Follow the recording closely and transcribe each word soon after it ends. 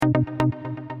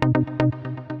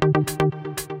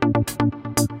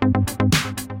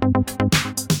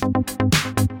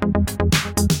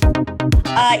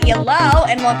Hello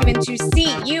and welcome into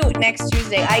See You Next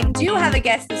Tuesday. I do have a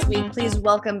guest this week. Please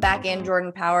welcome back in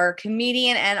Jordan Power,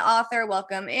 comedian and author.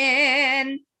 Welcome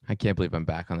in. I can't believe I'm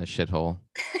back on this shithole.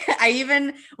 I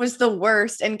even was the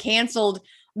worst and canceled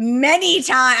many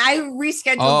times. I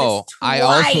rescheduled this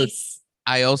twice.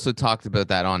 I also talked about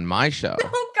that on my show.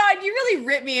 Oh God, you really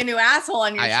ripped me a new asshole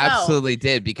on your show. I absolutely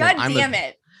did because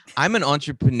I'm an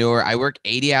entrepreneur. I work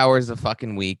 80 hours a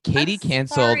fucking week. Katie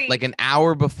canceled like an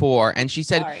hour before, and she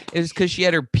said it was because she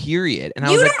had her period. And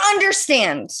I was like, don't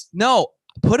understand. No,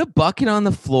 put a bucket on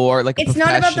the floor like it's a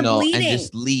professional and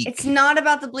just leak. It's not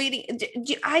about the bleeding.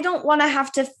 I don't want to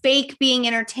have to fake being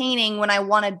entertaining when I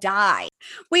want to die.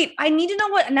 Wait, I need to know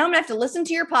what. Now I'm gonna have to listen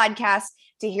to your podcast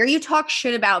to hear you talk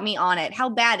shit about me on it. How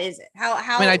bad is it? How?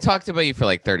 I mean, I talked about you for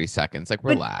like 30 seconds. Like,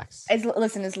 relax.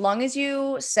 Listen, as long as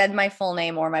you said my full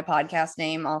name or my podcast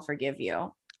name, I'll forgive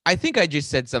you. I think I just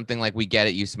said something like, we get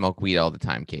it. You smoke weed all the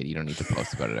time, Katie. You don't need to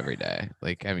post about it every day.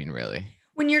 Like, I mean, really.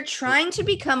 When you're trying to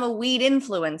become a weed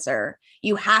influencer,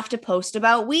 you have to post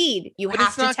about weed. You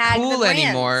have to tag the brands. It's not cool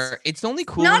anymore. It's only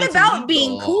cool. Not about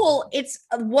being cool. It's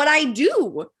what I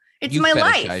do. It's my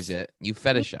life. You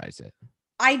fetishize it.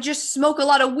 I just smoke a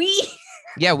lot of weed.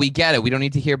 Yeah, we get it. We don't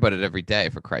need to hear about it every day,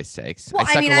 for Christ's sakes. Well,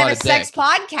 I have a sex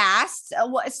podcast.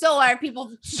 So are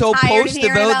people tired post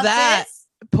about that. This?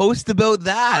 Post about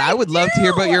that. I would love to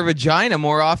hear about your vagina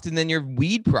more often than your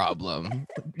weed problem.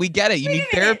 We get it. You need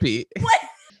therapy. What?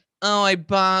 Oh, I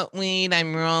bought weed.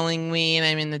 I'm rolling weed.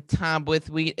 I'm in the tub with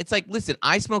weed. It's like, listen,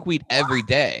 I smoke weed every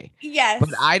day. Yes.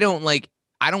 But I don't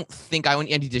think I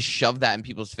need to shove that in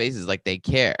people's faces like they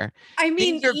care. I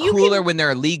mean, things are cooler when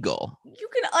they're illegal. You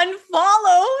can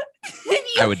unfollow.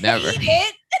 I would never.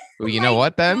 It. Well, you know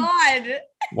what then? God.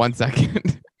 1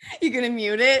 second. You're gonna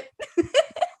mute it.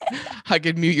 I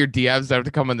could mute your DMs. I have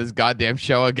to come on this goddamn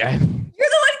show again. You're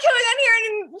the one coming on here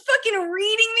and fucking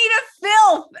reading me to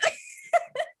filth.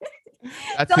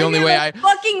 That's the only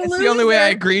way I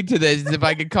agreed to this is if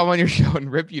I could come on your show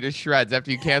and rip you to shreds after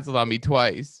you canceled on me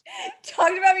twice.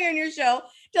 Talking about me on your show,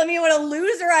 tell me what a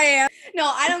loser I am. No,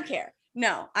 I don't care.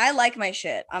 No, I like my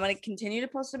shit. I'm going to continue to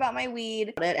post about my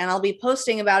weed and I'll be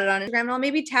posting about it on Instagram and I'll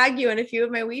maybe tag you in a few of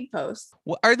my weed posts.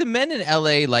 Well, are the men in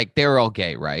LA like they're all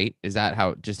gay, right? Is that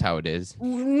how it is?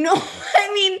 No,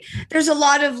 I mean, there's a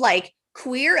lot of like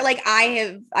queer, like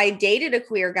I dated a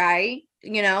queer guy.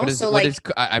 You know,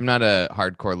 I'm not a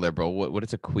hardcore liberal. What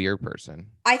is a queer person?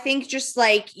 I think just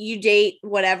like you date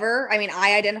whatever. I mean,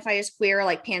 I identify as queer,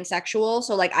 like pansexual.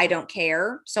 So like, I don't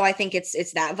care. So I think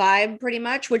it's that vibe pretty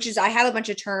much, which is, I have a bunch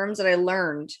of terms that I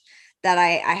learned that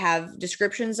I have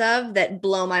descriptions of that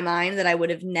blow my mind that I would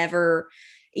have never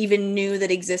even knew that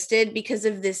existed because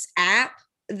of this app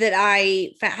that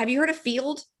I found. Have you heard of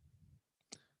Field?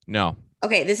 No.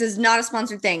 Okay, this is not a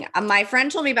sponsored thing. My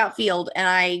friend told me about Field and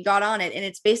I got on it and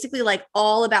it's basically like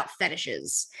all about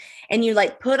fetishes and you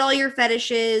like put all your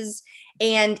fetishes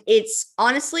and it's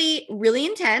honestly really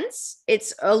intense.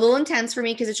 It's a little intense for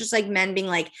me because it's just like men being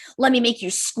like, let me make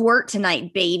you squirt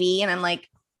tonight, baby. And I'm like,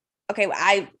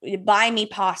 okay, buy me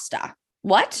pasta.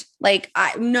 What? Like,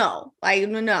 no.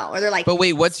 Or they're like, but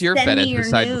wait, what's your fetish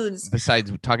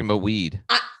besides talking about weed?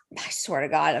 I swear to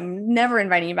God, I'm never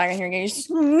inviting you back in here again. You're just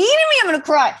mean to me. I'm going to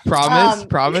cry.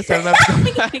 Promise. I'm not.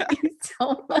 Thank you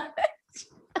so much.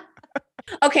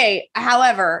 Okay.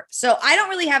 However, so I don't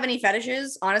really have any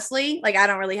fetishes, honestly. Like I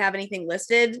don't really have anything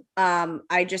listed. I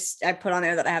put on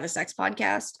there that I have a sex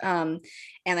podcast. And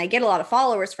I get a lot of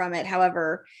followers from it.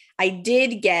 However, I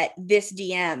did get this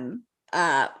DM,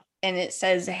 and it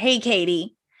says, "Hey,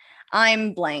 Katie,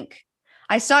 I'm blank.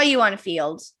 I saw you on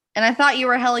Field. And I thought you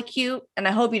were hella cute, and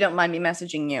I hope you don't mind me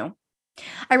messaging you.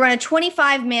 I run a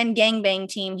 25-man gangbang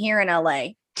team here in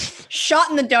LA. Shot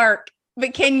in the dark,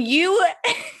 but can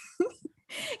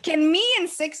me and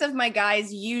 6 of my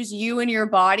guys use you and your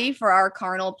body for our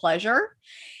carnal pleasure?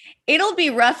 It'll be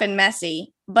rough and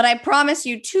messy, but I promise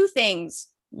you 2 things.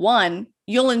 1,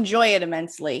 you'll enjoy it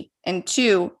immensely. And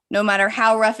 2, no matter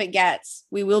how rough it gets,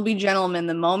 we will be gentlemen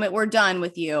the moment we're done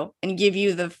with you and give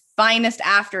you the finest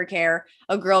aftercare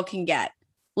a girl can get.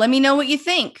 Let me know what you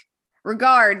think.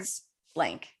 Regards,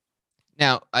 blank."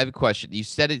 Now, I have a question. You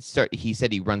said he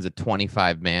said he runs a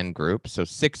 25-man group. So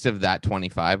 6 of that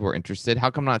 25 were interested. How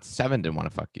come not 7 didn't want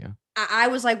to fuck you? I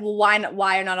was like, well,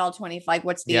 why are not all 20? Like,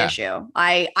 what's the issue?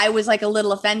 I was like a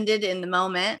little offended in the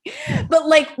moment, but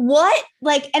like, what?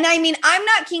 Like, and I mean, I'm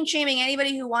not kink shaming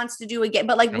anybody who wants to do it,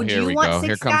 but like, would you want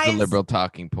 6 guys? Here comes the liberal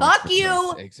talking point.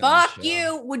 Fuck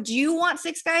you. Would you want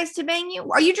 6 guys to bang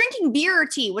you? Are you drinking beer or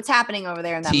tea? What's happening over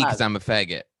there in that tea? mug? Because I'm a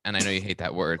faggot. and I know you hate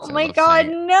that word. Oh So my I love God,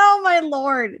 saying no, my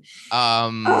Lord. it.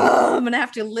 Oh, I'm gonna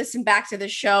have to listen back to the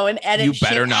show and edit You shit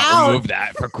better not out. remove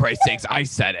that, for Christ's sakes. I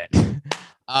said it.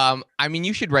 I mean,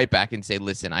 you should write back and say,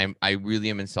 listen, I really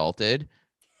am insulted,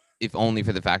 if only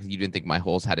for the fact that you didn't think my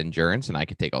holes had endurance and I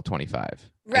could take all 25. I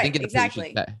Right, think that's what you should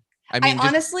exactly. say. I I mean, just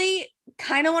honestly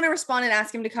kind of want to respond and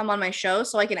ask him to come on my show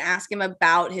so I can ask him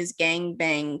about his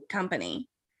gangbang company.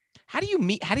 how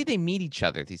do they meet each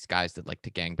other, these guys that like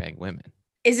to gangbang women?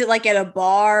 Is it like at a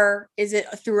bar? Is it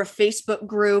through a Facebook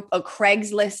group, a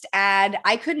Craigslist ad?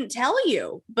 I couldn't tell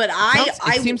you, but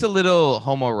It seems a little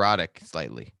homoerotic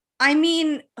slightly. I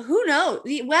mean, who knows?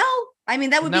 Well, I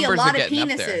mean, that would be a Numbers are lot of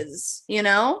getting up there. penises, you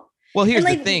know? Well, here's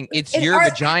And, the like, thing. It's and your are-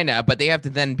 vagina, but they have to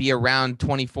then be around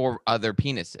 24 other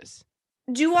penises.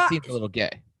 Do It I? seems a little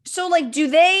gay. So, like, do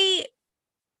they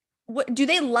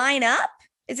line up?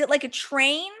 Is it like a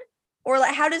train? Or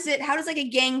like how does like a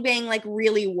gangbang like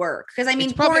really work? Because I mean,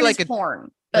 It's probably porn like is a-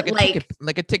 porn, but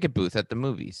like a ticket booth at the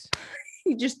movies.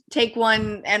 you just take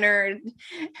one, enter,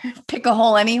 pick a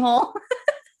hole, any hole.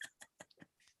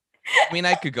 I mean,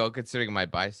 I could go considering my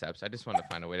biceps. I just want to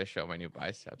find a way to show my new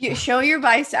biceps. You show your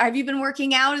bicep. Have you been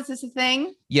working out? Is this a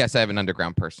thing? Yes, I have an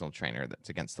underground personal trainer that's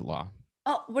against the law.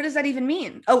 Oh, what does that even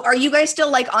mean? Oh, are you guys still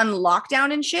like on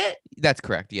lockdown and shit? That's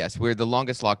correct. Yes, we're the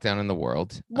longest lockdown in the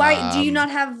world. Why do you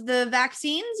not have the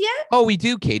vaccines yet? Oh, we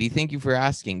do, Katie. Thank you for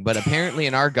asking. But apparently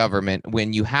in our government,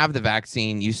 when you have the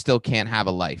vaccine, you still can't have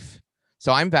a life.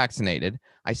 So I'm vaccinated.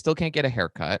 I still can't get a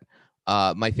haircut.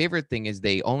 My favorite thing is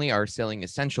they only are selling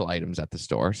essential items at the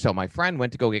store. So my friend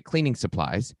went to go get cleaning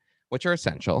supplies, which are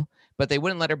essential, but they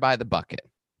wouldn't let her buy the bucket.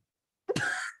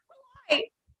 Why?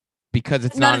 Because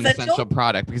it's not an essential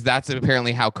product, because that's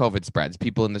apparently how COVID spreads.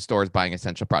 People in the stores buying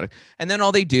essential product. And then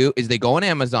all they do is they go on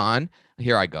Amazon.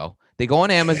 Here I go. They go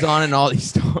on Amazon and all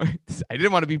these stores. I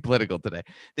didn't want to be political today.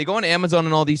 They go on Amazon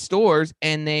and all these stores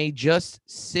and they just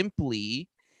simply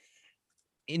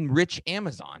enrich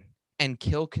Amazon and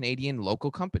kill Canadian local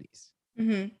companies.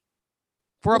 Mm-hmm.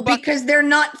 For a bucket. Because they're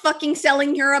not fucking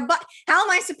selling her a bucket. How am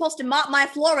I supposed to mop my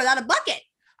floor without a bucket?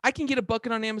 I can get a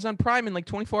bucket on Amazon Prime in like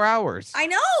 24 hours. I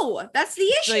know. That's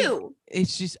the issue. Like,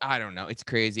 it's just, I don't know. It's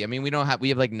crazy. I mean, we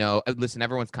have like no, listen,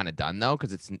 everyone's kind of done though,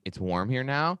 because it's warm here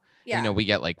now. Yeah. You know, we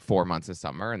get like 4 months of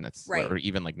summer and that's right. Or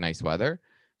even like nice weather.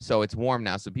 So it's warm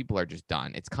now. So people are just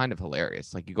done. It's kind of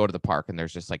hilarious. Like you go to the park and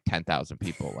there's just like 10,000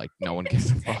 people. Like no one gives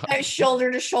a fuck.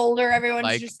 Shoulder to shoulder. Everyone's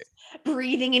like, just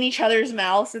breathing in each other's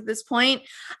mouths at this point.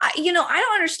 I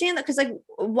don't understand that because like,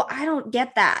 I don't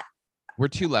get that. We're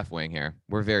too left wing here.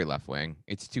 We're very left wing.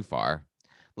 It's too far.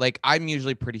 Like I'm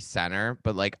usually pretty center,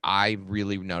 but like I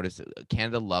really noticed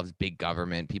Canada loves big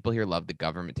government. People here love the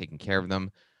government taking care of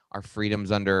them. Our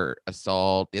freedom's under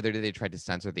assault. The other day they tried to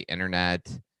censor the internet.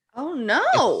 Oh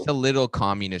no! It's a little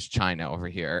communist China over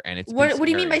here, and it's what do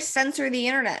you mean by censor the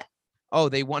internet? Oh,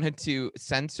 they wanted to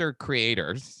censor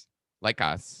creators like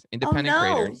us, independent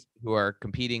creators who are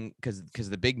competing because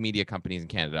the big media companies in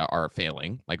Canada are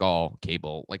failing, like all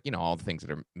cable, like all the things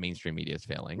that are mainstream media is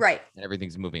failing, right? And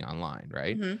everything's moving online,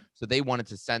 right? Mm-hmm. So they wanted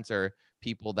to censor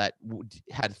people that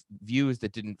had views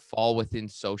that didn't fall within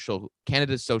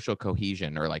Canada's social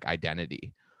cohesion or like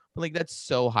identity. But like that's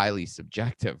so highly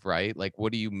subjective, right? Like,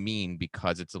 what do you mean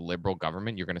because it's a liberal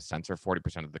government, you're going to censor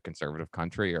 40% of the conservative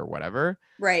country or whatever?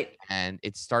 Right. And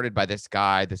it started by this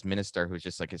guy, this minister who's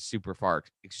just like a super far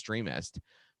extremist.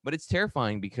 But it's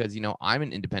terrifying because, I'm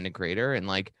an independent creator and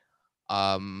like,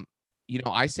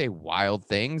 I say wild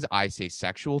things. I say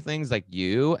sexual things like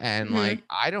you. And like,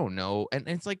 I don't know. And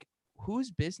it's like,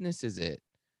 whose business is it?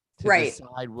 To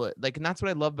decide what, like, and that's what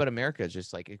I love about America is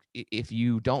just like if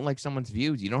you don't like someone's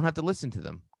views, you don't have to listen to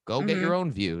them. Go get your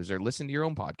own views or listen to your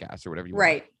own podcast or whatever you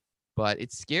want. But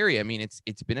it's scary. I mean,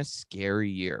 it's been a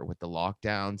scary year with the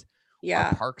lockdowns. Yeah,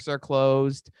 our parks are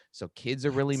closed, so kids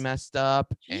are really messed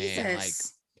up, Jesus. And like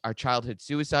our childhood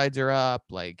suicides are up.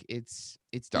 Like it's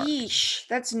dark. Yeesh,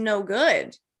 that's no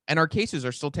good. And our cases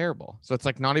are still terrible. So it's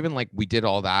like not even like we did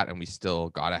all that and we still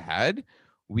got ahead.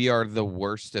 We are the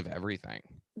worst of everything.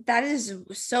 That is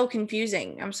so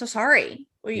confusing. I'm so sorry.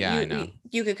 I know.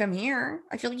 You could come here.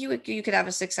 I feel like you could have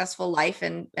a successful life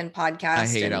and podcast. I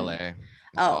hate LA. It's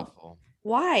awful.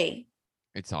 Why?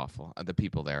 It's awful. The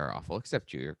people there are awful,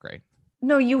 except you. You're great.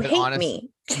 No, you hate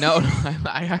me. No,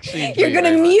 I actually. You're going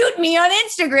to mute me on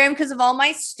Instagram because of all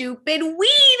my stupid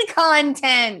weed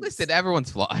content. Listen, everyone's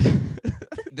flawed.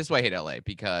 This is why I hate LA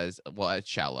because, it's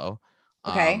shallow.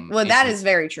 Okay. Well, that is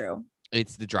very true.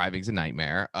 It's the driving's a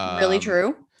nightmare. Really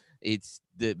true. It's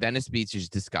the Venice Beach is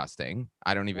disgusting.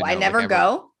 I don't even. I never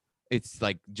go. It's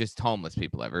like just homeless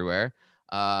people everywhere.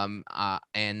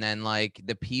 And then like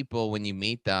the people, when you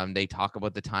meet them, they talk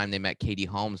about the time they met Katie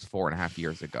Holmes 4.5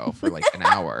 years ago for like an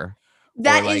hour.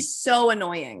 That like, is so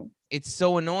annoying. It's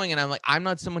so annoying. And I'm like, I'm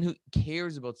not someone who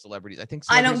cares about celebrities. I think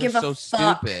I don't celebrities give are a so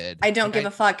fuck. stupid. I don't give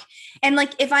a fuck. And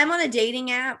like, if I'm on a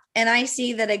dating app and I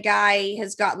see that a guy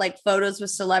has got like photos with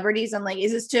celebrities, I'm like,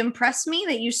 is this to impress me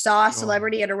that you saw a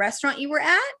celebrity at a restaurant you were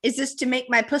at? Is this to make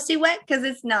my pussy wet? Because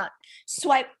it's not.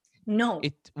 Swipe. No.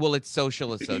 It's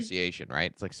social association,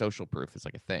 right? It's like social proof. It's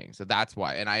like a thing. So that's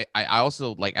why. And I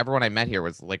also like everyone I met here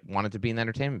was like wanted to be in the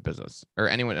entertainment business, or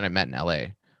anyone that I met in LA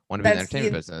wanted to be in the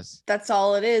entertainment business. That's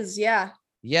all it is. Yeah.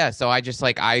 Yeah. So I just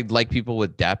like, I like people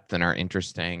with depth and are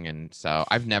interesting. And so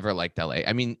I've never liked LA.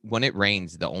 I mean, when it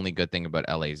rains, the only good thing about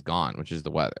LA is gone, which is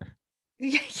the weather.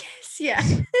 Yes. Yeah.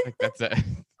 Like that's it.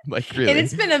 Like really. And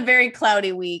it's been a very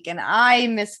cloudy week and I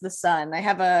miss the sun. I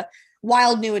have a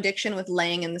wild new addiction with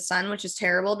laying in the sun, which is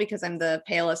terrible because I'm the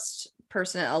palest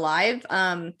person alive.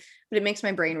 But it makes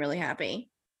my brain really happy.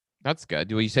 That's good.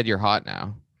 Well, you said you're hot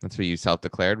now. That's what you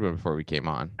self-declared before we came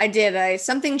on. I did.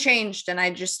 Something changed and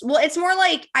it's more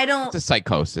like It's a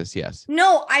psychosis. Yes.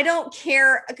 No, I don't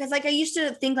care. Because like I used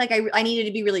to think like I needed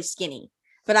to be really skinny,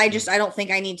 but I don't think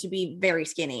I need to be very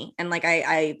skinny. And like,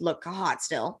 I look hot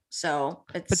still. So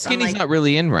but skinny's not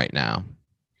really in right now.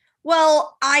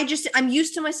 Well, I'm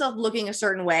used to myself looking a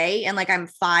certain way and like I'm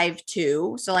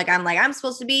 5'2". So like, I'm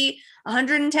supposed to be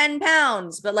 110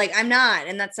 pounds, but like I'm not.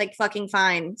 And that's like fucking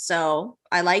fine. So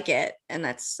I like it. And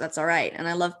that's all right. And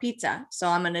I love pizza. So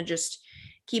I'm going to just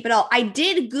keep it all. I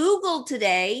did Google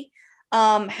today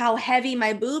how heavy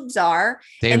my boobs are.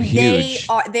 They're huge.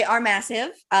 They are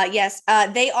massive. Yes.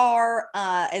 They are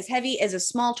as heavy as a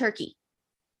small turkey.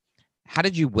 How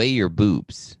did you weigh your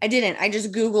boobs? I didn't. I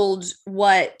just Googled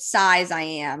what size I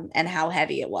am and how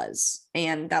heavy it was.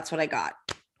 And that's what I got.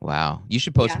 Wow. You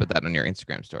should post about that on your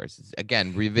Instagram stories. It's,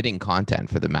 again, riveting content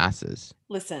for the masses.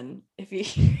 Listen, if you...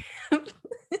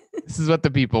 This is what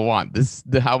the people want.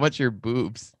 How much your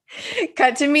boobs.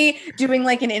 Cut to me doing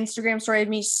like an Instagram story of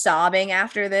me sobbing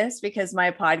after this because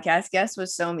my podcast guest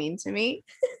was so mean to me.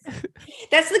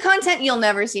 That's the content you'll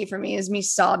never see from me, is me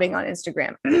sobbing on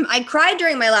Instagram. I cried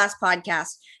during my last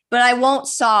podcast, but I won't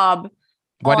sob.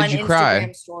 Why did you Instagram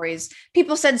cry? Stories.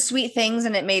 People said sweet things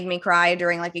and it made me cry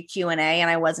during like a Q&A and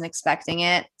I wasn't expecting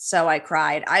it. So I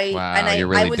cried. You're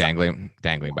really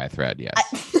dangling by a thread.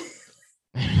 Yes.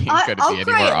 I'll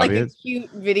cry at like a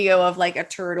cute video of like a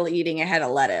turtle eating a head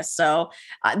of lettuce. So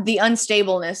the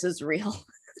unstableness is real.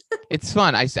 It's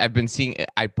fun. I've been seeing it.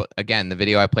 Again, the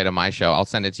video I played on my show. I'll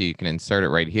send it to you. You can insert it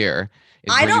right here.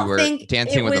 I don't think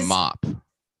dancing with a mop.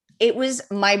 It was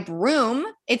my broom.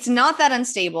 It's not that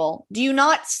unstable. Do you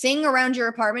not sing around your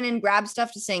apartment and grab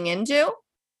stuff to sing into?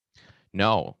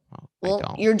 No. Well, I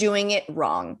don't. You're doing it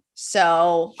wrong.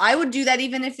 So I would do that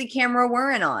even if the camera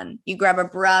weren't on. You grab a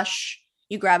brush.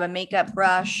 You grab a makeup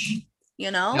brush,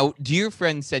 you know? Now, do your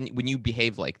friends when you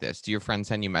behave like this, do your friends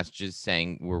send you messages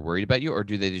saying we're worried about you, or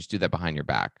do they just do that behind your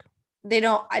back? They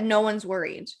don't. No one's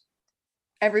worried.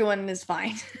 Everyone is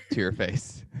fine. To your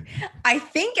face. I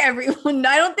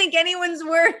don't think anyone's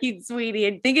worried,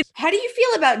 sweetie. How do you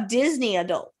feel about Disney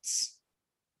adults?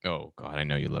 Oh God, I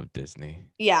know you love Disney.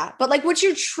 Yeah, but like, what's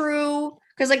your true?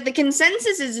 Because like the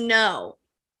consensus is no.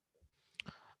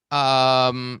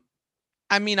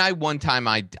 I mean, one time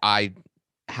I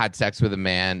had sex with a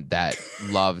man that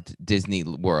loved Disney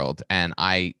World, and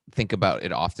I think about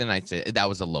it often. I say that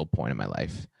was a low point in my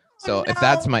life. So if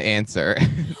that's my answer,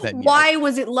 then why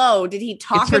was it low? Did he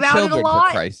talk about children, it a lot?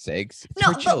 For Christ's sakes.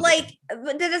 No,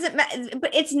 but that doesn't matter.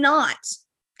 But it's not.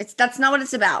 That's not what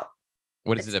it's about.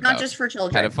 What is it about? Not just for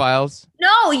children. Pedophiles?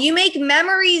 No, you make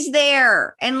memories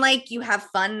there and like you have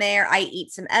fun there. I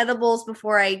eat some edibles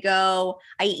before I go.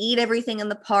 I eat everything in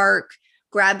the park,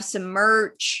 grab some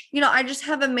merch. You know, I just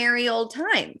have a merry old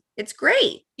time. It's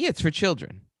great. Yeah, it's for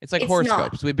children. It's like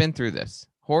horoscopes. We've been through this.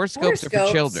 Horoscopes are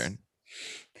for children.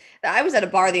 I was at a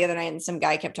bar the other night and some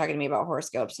guy kept talking to me about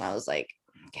horoscopes and I was like,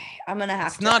 okay, I'm going to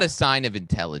have to. It's not a sign of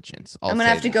intelligence. I'm going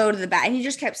to have to go to the back. And he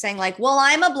just kept saying like, well,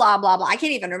 I'm a blah, blah, blah. I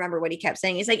can't even remember what he kept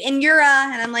saying. He's like, and you're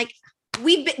and I'm like,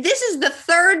 this is the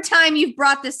third time you've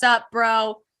brought this up,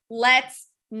 bro. Let's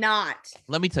not.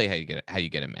 Let me tell you how you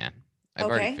get it, man.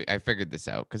 I figured this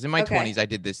out. Because in my 20s, I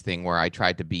did this thing where I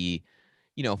tried to be,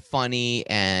 funny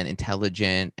and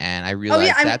intelligent. And I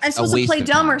realized I'm supposed to play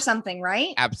dumb or something,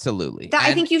 right? Absolutely.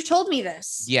 I think you've told me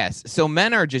this. Yes. So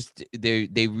men are just, they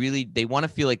want to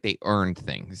feel like they earned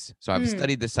things. So I've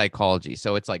studied the psychology.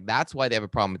 So it's like, that's why they have a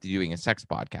problem with you doing a sex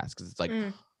podcast. Because it's like,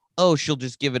 oh, she'll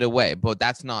just give it away. But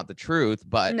that's not the truth.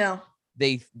 But no.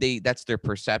 they that's their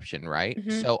perception, right?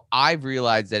 Mhm. So I've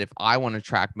realized that if I want to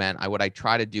attract men, what I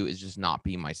try to do is just not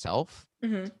be myself.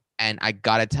 Mhm. And I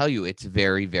gotta tell you, it's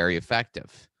very, very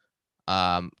effective.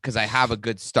 Because I have a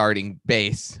good starting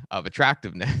base of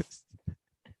attractiveness.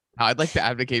 Now, I'd like to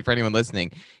advocate for anyone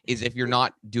listening is if you're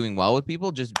not doing well with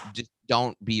people, just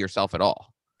don't be yourself at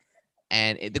all.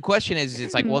 And the question is,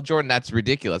 it's like, well, Jordan, that's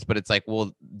ridiculous. But it's like,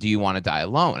 well, do you want to die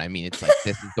alone? I mean, it's like,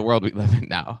 this is the world we live in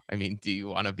now. I mean, do you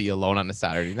want to be alone on a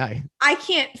Saturday night? I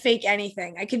can't fake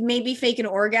anything. I could maybe fake an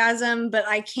orgasm, but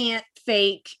I can't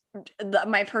fake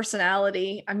my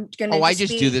personality. I'm gonna. I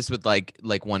just do this with like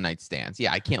one night stands.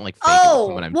 Yeah, I can't like fake it with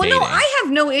someone I'm well, dating. no, I have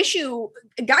no issue.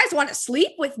 Guys want to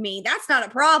sleep with me. That's not a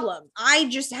problem. I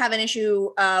just have an issue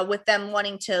with them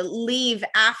wanting to leave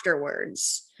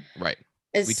afterwards. Right.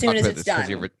 As soon as it's done.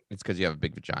 It's because you have a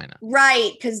big vagina.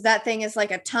 Right. Because that thing is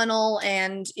like a tunnel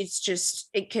and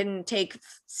it can take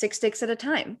 6 dicks at a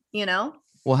time, you know?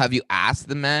 Well, have you asked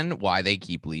the men why they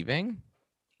keep leaving?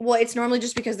 Well, it's normally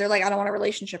just because they're like, I don't want a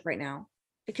relationship right now.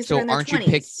 Because so aren't 20s.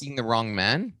 You picking the wrong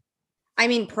men? I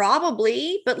mean,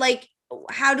 probably, but like,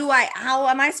 how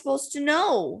am I supposed to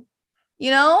know? You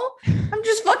know, I'm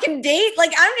just fucking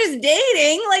I'm just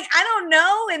dating. Like, I don't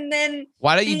know. And then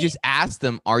why don't you just ask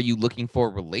them, are you looking for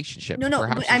a relationship? No.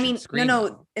 I mean,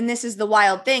 no. And this is the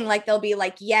wild thing. Like, they'll be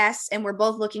like, yes. And we're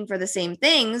both looking for the same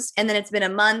things. And then it's been a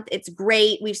month. It's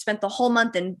great. We've spent the whole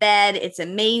month in bed. It's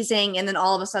amazing. And then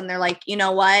all of a sudden they're like, you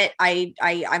know what? I'm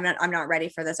not ready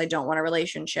for this. I don't want a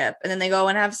relationship. And then they go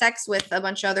and have sex with a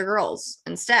bunch of other girls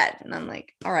instead. And I'm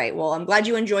like, all right, well, I'm glad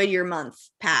you enjoyed your month.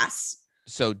 Pass.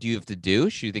 So do you have to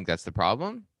douche? You think that's the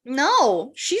problem?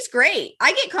 No, she's great.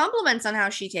 I get compliments on how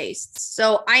she tastes.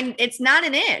 So it's not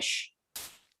an ish.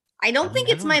 I don't think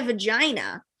it's my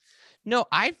vagina. No,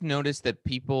 I've noticed that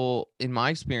people, in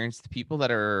my experience, the people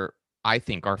that I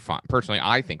think are fun, personally,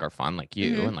 I think are fun, like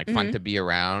you, and like fun to be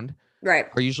around, right,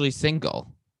 are usually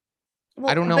single. Well,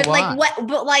 I don't know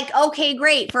why. Okay,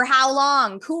 great. For how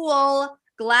long? Cool.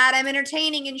 Glad I'm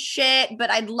entertaining and shit,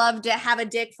 but I'd love to have a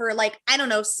dick for like, I don't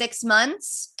know, 6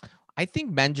 months. I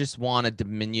think men just want a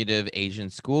diminutive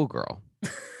Asian schoolgirl.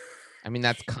 I mean,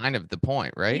 that's kind of the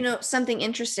point, right? You know, something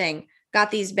interesting. Got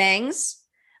these bangs.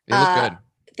 They look good.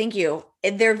 Thank you.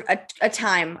 They're a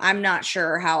time. I'm not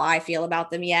sure how I feel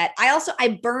about them yet.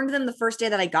 I burned them the first day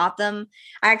that I got them.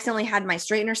 I accidentally had my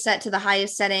straightener set to the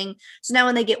highest setting. So now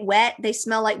when they get wet, they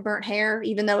smell like burnt hair,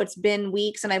 even though it's been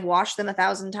weeks and I've washed them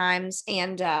 1,000 times,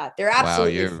 and they're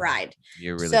absolutely fried.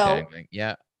 You're really dangling.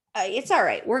 Yeah. It's all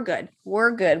right. We're good.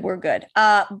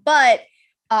 But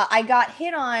I got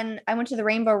hit on. I went to the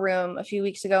Rainbow Room a few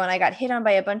weeks ago and I got hit on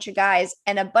by a bunch of guys,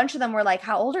 and a bunch of them were like,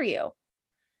 how old are you?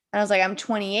 And I was like, I'm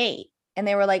 28. And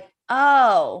they were like,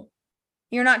 oh,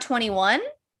 you're not 21?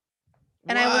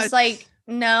 And I was like,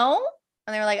 no.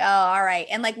 And they were like, oh, all right.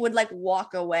 And like would like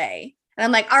walk away. And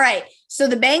I'm like, all right. So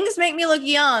the bangs make me look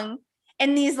young.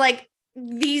 And these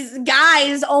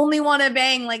guys only want to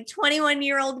bang like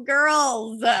 21-year-old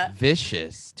girls.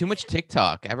 Vicious. Too much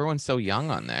TikTok. Everyone's so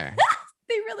young on there.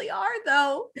 They really are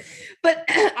though. But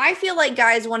I feel like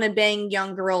guys want to bang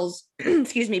young girls,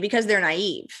 excuse me, because they're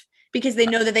naive. Because they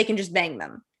know that they can just bang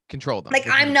them. Control them. Like,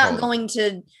 I'm not going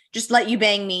to just let you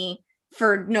bang me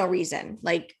for no reason.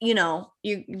 Like, you know,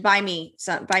 you buy me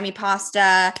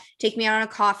pasta, take me out on a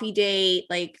coffee date.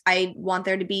 Like, I want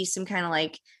there to be some kind of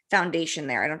like foundation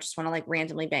there. I don't just want to like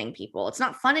randomly bang people. It's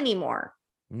not fun anymore.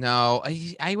 No,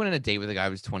 I went on a date with a guy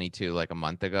who was 22 like a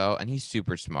month ago, and he's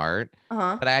super smart.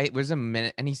 But I was a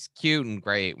minute, and he's cute and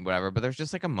great, whatever. But there's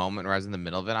just like a moment where I was in the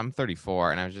middle of it. I'm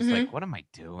 34, and I was just like, what am I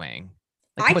doing?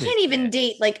 Like, I can't even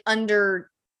date like under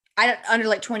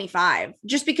like 25,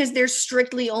 just because they're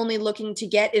strictly only looking to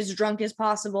get as drunk as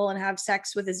possible and have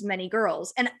sex with as many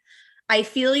girls. And I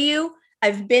feel you.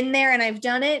 I've been there and I've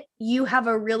done it. You have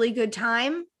a really good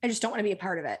time. I just don't want to be a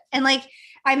part of it. And like,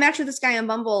 I matched with this guy on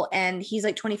Bumble and he's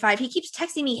like 25. He keeps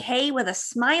texting me, hey, with a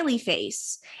smiley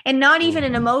face and not even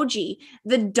an emoji.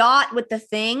 The dot with the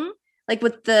thing, like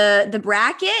with the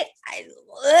bracket.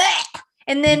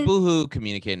 And then people who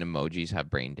communicate in emojis have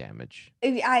brain damage.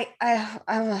 And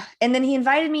then he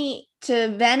invited me to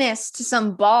Venice to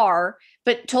some bar,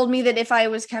 but told me that if I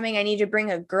was coming, I need to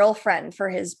bring a girlfriend for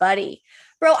his buddy.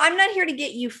 Bro, I'm not here to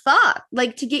get you fucked,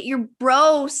 like to get your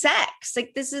bro sex.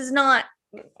 Like, this is not.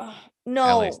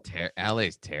 No,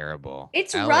 LA's terrible.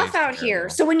 It's rough out here.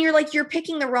 So when you're like, you're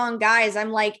picking the wrong guys,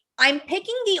 I'm like, I'm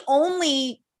picking the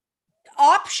only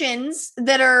options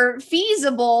that are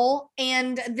feasible,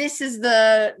 and this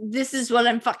is what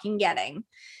I'm fucking getting.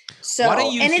 So,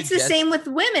 and it's the same with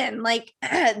women. Like,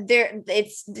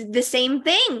 it's the same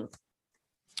thing.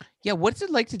 Yeah, what's it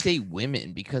like to date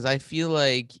women? Because I feel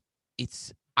like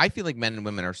men and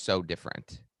women are so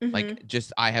different. Hmm. Like,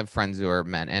 just I have friends who are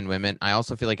men and women. I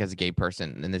also feel like as a gay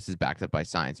person, and this is backed up by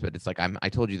science, but it's like I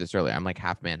told you this earlier. I'm like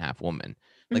half man, half woman.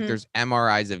 Like, Hmm. there's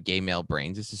MRIs of gay male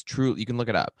brains. This is true. You can look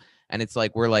it up. And it's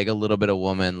like we're like a little bit of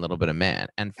woman, a little bit of man.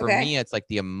 And for Okay. me, it's like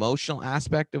the emotional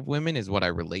aspect of women is what I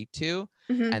relate to.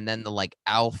 Hmm. And then the like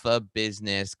alpha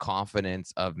business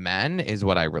confidence of men is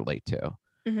what I relate to.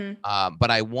 Hmm. But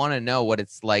I want to know what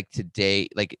it's like to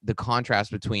date, like the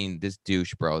contrast between this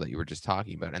douche bro that you were just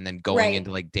talking about, and then going Right.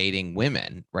 into like dating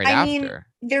women right I mean, after.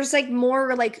 there's like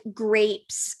more like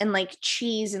grapes and like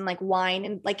cheese and like wine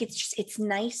and like it's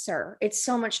nicer. It's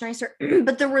so much nicer.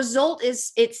 But the result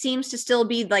is it seems to still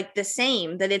be like the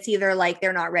same, that it's either like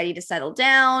they're not ready to settle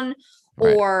down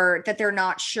Right. or that they're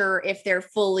not sure if they're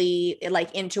fully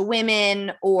like into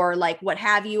women or like what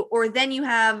have you. Or then you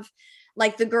have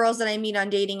like the girls that I meet on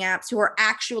dating apps who are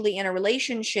actually in a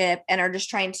relationship and are just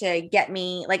trying to get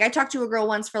me. Like I talked to a girl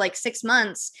once for like 6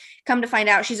 months, come to find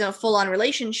out she's in a full on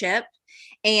relationship,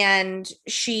 and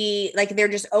she like they're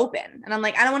just open, and I'm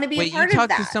like, I don't want to be a Wait, you part of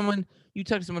talked to that. someone, you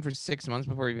talked to someone for 6 months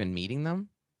before even meeting them?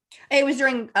 It was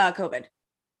during COVID.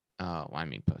 Oh, I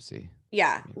mean, pussy.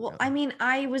 Yeah, I mean, well, I really. mean,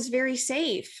 I was very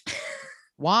safe.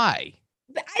 Why?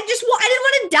 I didn't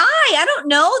want to die. I don't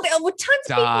know. There were tons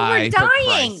of people were Die for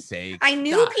dying. Christ's sake. I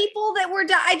knew Die. people that were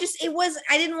dying.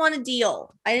 I didn't want to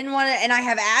deal. I didn't want to, and I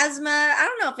have asthma. I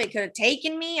don't know if it could have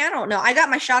taken me. I don't know. I got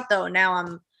my shot though.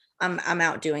 Now I'm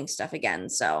out doing stuff again.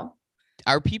 So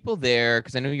Are people there?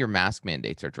 Because I know your mask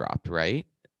mandates are dropped, right?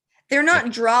 they're Like,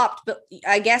 not dropped, but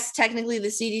I guess technically the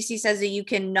CDC says that you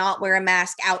cannot wear a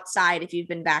mask outside if you've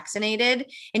been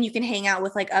vaccinated, and you can hang out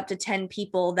with like up to 10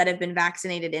 people that have been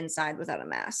vaccinated inside without a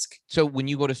mask. so when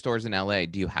you go to stores in LA,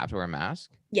 do you have to wear a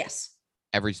mask? Yes.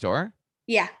 Every store?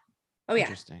 Yeah. Oh yeah.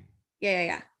 Interesting.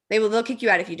 Yeah. They'll kick you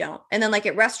out if you don't. And then like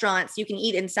at restaurants, you can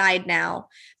eat inside now,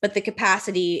 but the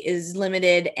capacity is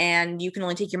limited and you can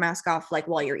only take your mask off like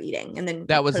while you're eating and then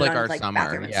That was put it like on our like summer.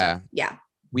 bathroom and stuff. Yeah. Yeah.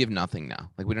 We have nothing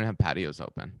now. Like, we don't have patios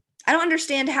open. I don't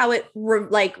understand how it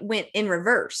like went in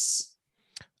reverse.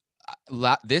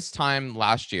 This time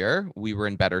last year, we were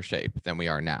in better shape than we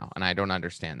are now. And I don't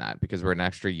understand that because we're an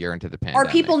extra year into the Are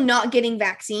people pandemic. not getting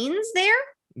vaccines there?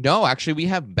 No, actually, we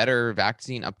have better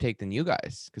vaccine uptake than you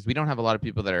guys because we don't have a lot of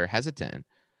people that are hesitant.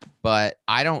 But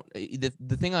I don't.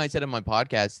 The thing I said in my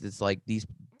podcast is like these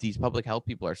public health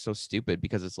people are so stupid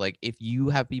because it's like if you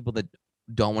have people that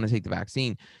don't want to take the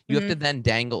vaccine, you have to Mm-hmm. then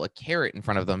dangle a carrot in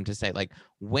front of them to say like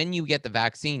when you get the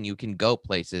vaccine, you can go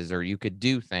places or you could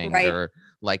do things Right. or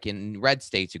like in red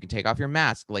states, you can take off your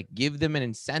mask. Like give them an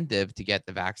incentive to get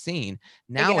the vaccine. I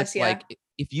Now guess, it's yeah. like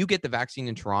if you get the vaccine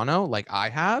in Toronto, like I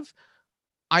have,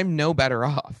 I'm no better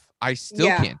off. I still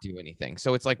Yeah. can't do anything.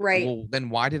 So it's like, Right. well, then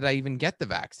why did I even get the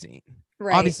vaccine?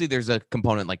 Right. Obviously, there's a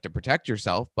component like to protect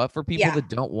yourself, but for people Yeah. that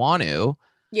don't want to,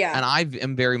 Yeah. and I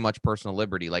am very much personal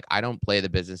liberty. Like, I don't play the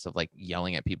business of like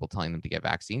yelling at people telling them to get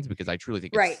vaccines because I truly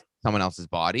think Right. it's someone else's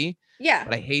body. Yeah.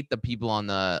 But I hate the people on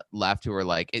the left who are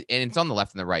like, and it's on the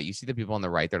left and the right. You see the people on the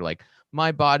right, they're like,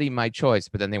 my body, my choice,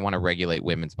 but then they want to regulate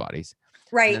women's bodies.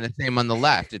 And then Right. the same on the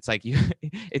left. It's like you,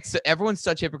 it's everyone's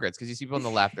such hypocrites because you see people on the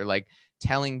left, they're like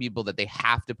telling people that they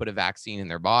have to put a vaccine in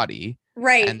their body. And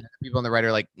Right. the people on the right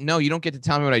are like, no, you don't get to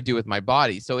tell me what I do with my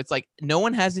body. So it's like no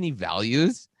one has any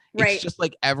values. It's Right. just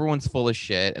like everyone's full of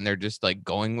shit and they're just like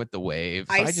going with the wave.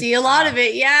 So I I just see a lot of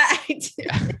it. Yeah.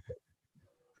 yeah.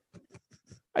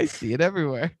 I see it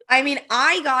everywhere. I mean,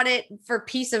 I got it for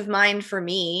peace of mind for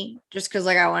me, just because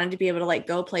like I wanted to be able to like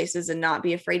go places and not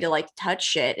be afraid to like touch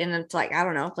shit. And it's like, I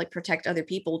don't know, like protect other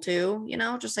people too,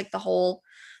 just like the whole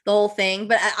thing.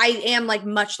 But I am like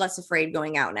much less afraid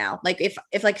going out now. Like if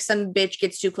like some bitch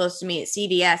gets too close to me at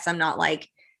CVS, I'm not like,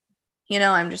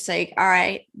 I'm just like, all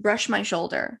right, brush my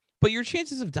shoulder. But your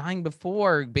chances of dying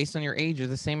before, based on your age, are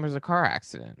the same as a car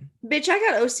accident. Bitch, I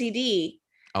got OCD.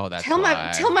 Oh, that's Tell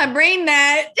why. my brain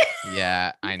that.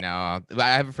 Yeah, I know. I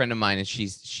have a friend of mine and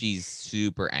she's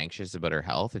super anxious about her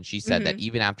health. And she said that Mhm.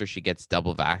 even after she gets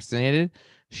double vaccinated,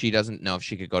 she doesn't know if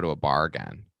she could go to a bar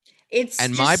again. It's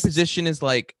And my just, position is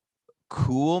like,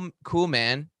 cool,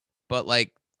 man. But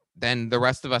like, then the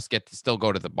rest of us get to still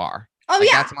go to the bar. oh Like,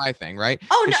 yeah. that's my thing, right?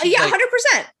 Oh no, Because she's yeah, like,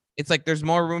 100%. it's like there's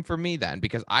more room for me then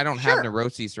because I don't have Sure.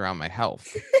 neuroses around my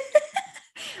health.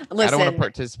 I don't want to Listen,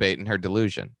 participate in her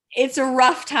delusion. it's a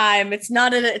rough time. It's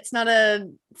not a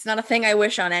thing I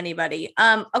wish on anybody.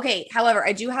 Okay, however,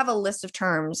 I do have a list of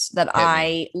terms that Hit me.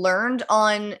 I learned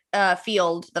on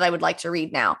field that I would like to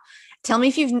read now. Tell me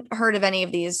if you've heard of any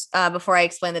of these before I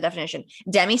explain the definition.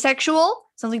 Demisexual,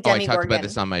 something Oh, I talked about demigorgon.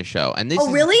 this on my show. And this Oh,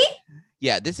 is really?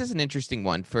 Yeah, this is an interesting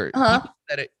one for Uh-huh.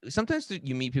 people sometimes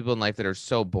you meet people in life that are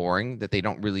so boring that they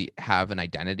don't really have an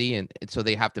identity, and so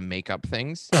they have to make up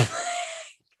things.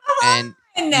 And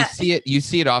you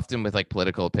see it often with like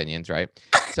political opinions, right?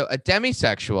 So a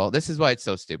demisexual, this is why it's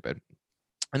so stupid.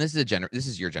 And this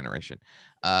is your generation.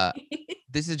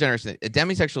 This is a generation. A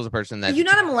demisexual is a person Are that you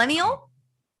not a millennial?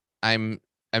 I'm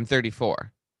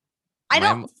 34.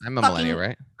 I'm a millennial,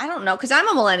 right? I don't know, because I'm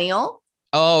a millennial.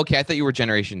 Oh, okay. I thought you were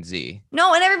Generation Z.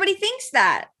 No, and everybody thinks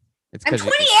that. It's I'm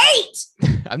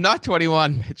 28. I'm not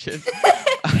 21, bitches.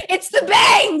 It's the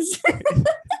bangs.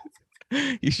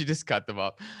 You should just cut them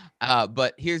off.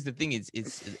 But here's the thing: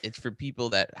 it's for people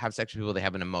that have sex with people they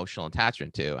have an emotional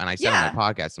attachment to. And I said on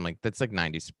my podcast, I'm like, that's like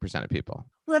 90% of people.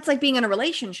 Well, that's like being in a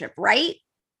relationship, right?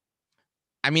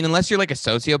 I mean, unless you're like a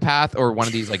sociopath or one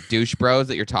of these like douche bros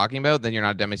that you're talking about, then you're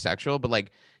not a demisexual. But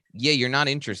like, yeah, you're not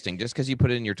interesting just because you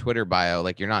put it in your Twitter bio.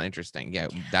 Like, you're not interesting. Yeah,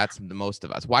 that's the most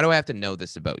of us. Why do I have to know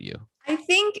this about you? I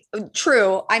think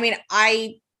true. I mean,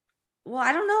 I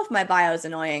don't know if my bio is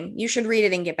annoying. You should read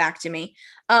it and get back to me.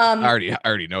 I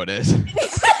already know it is.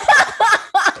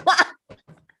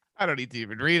 I don't need to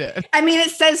even read it. I mean,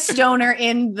 it says stoner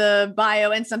in the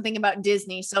bio and something about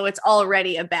Disney, so it's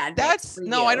already a bad. I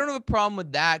don't have a problem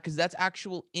with that because that's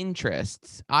actual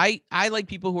interests. I like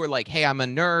people who are like, hey, I'm a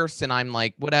nurse and I'm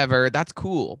like, whatever, that's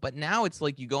cool. But now it's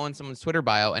like you go on someone's Twitter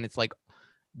bio and it's like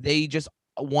they just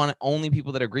want only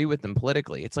people that agree with them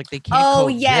politically. It's like they can't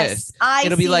coexist. Yes,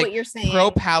 it'll be like what you're saying.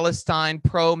 Pro-Palestine,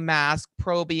 pro-mask,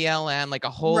 pro-BLM, like a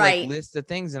whole like list of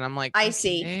things. And I'm like, I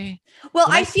see. Well,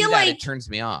 when I feel like it turns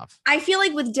me off. I feel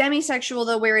like with demisexual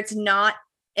though, where it's not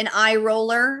an eye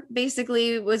roller,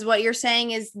 basically was what you're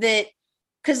saying is that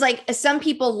because like some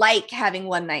people like having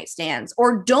one night stands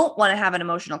or don't want to have an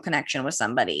emotional connection with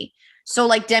somebody. So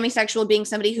like demisexual being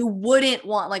somebody who wouldn't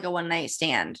want like a one night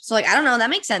stand. So like, I don't know,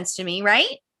 that makes sense to me,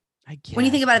 right? I guess. When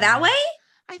you think about it that way?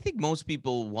 I think most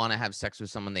people want to have sex with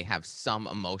someone they have some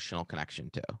emotional connection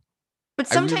to. But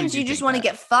sometimes you just want to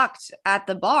get fucked at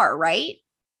the bar, right?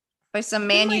 By some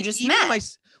man you just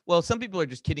met. Well, some people are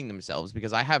just kidding themselves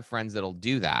because I have friends that'll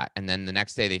do that. And then the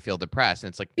next day they feel depressed. And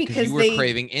it's like, because you were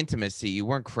craving intimacy. You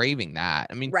weren't craving that.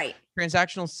 I mean,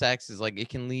 transactional sex is like, it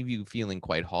can leave you feeling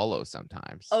quite hollow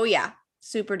sometimes. Oh yeah.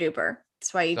 Super duper.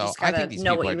 That's why you just gotta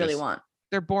know what you really want.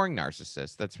 They're boring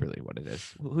narcissists. That's really what it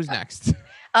is. Who's next?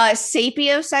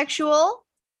 Sapiosexual. Oh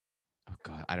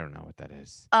God, I don't know what that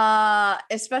is.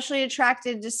 Especially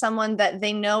attracted to someone that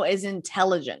they know is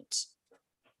intelligent.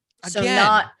 So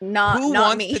Again,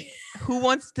 not me. Who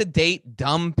wants to date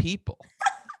dumb people?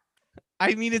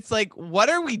 I mean, it's like, what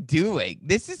are we doing?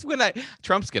 This is when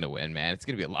Trump's gonna win, man. It's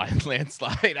gonna be a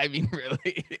landslide. I mean,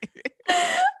 really.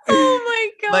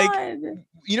 Oh my God. Like,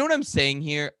 you know what I'm saying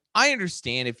here? I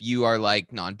understand if you are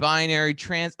like non-binary,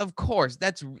 trans, of course,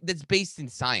 that's based in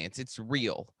science. It's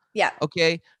real. Yeah.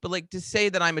 Okay. But like to say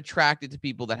that I'm attracted to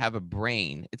people that have a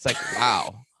brain, it's like,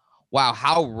 wow. Wow,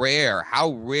 how rare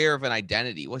of an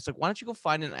identity. Well, it's like, why don't you go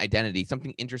find an identity,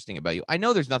 something interesting about you? I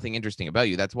know there's nothing interesting about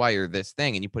you. That's why you're this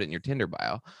thing and you put it in your Tinder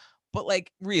bio. But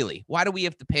like, really, why do we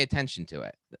have to pay attention to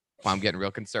it? Well, I'm getting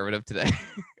real conservative today.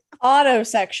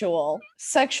 Autosexual,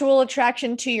 sexual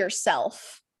attraction to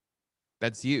yourself.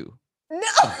 That's you. No.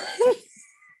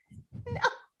 No,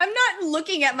 I'm not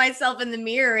looking at myself in the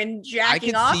mirror and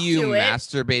jacking off to it. I can see you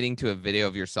masturbating to a video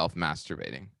of yourself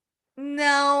masturbating.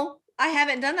 No. I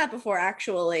haven't done that before,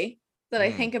 actually, that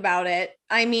I think about it.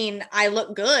 I mean, I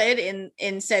look good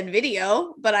in said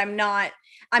video, but I'm not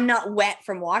wet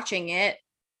from watching it.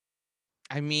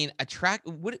 I mean,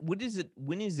 what is it?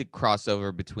 When is it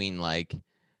crossover between like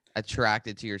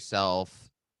attracted to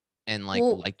yourself and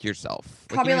like yourself?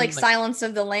 Probably like Silence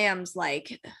of the Lambs.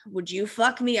 Like, would you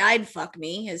fuck me? I'd fuck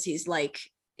me, as he's like,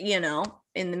 in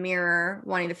the mirror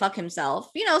wanting to fuck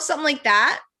himself, something like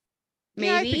that.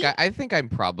 Maybe. Yeah, I think I'm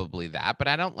probably that, but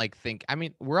I don't think. I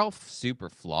mean, we're all super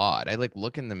flawed. I like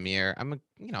look in the mirror.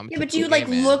 Yeah, but do you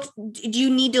look? Do you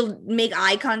need to make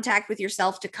eye contact with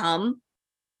yourself to come?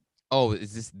 Oh,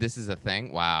 this is a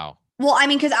thing? Wow. Well, I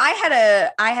mean, because I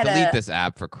had delete this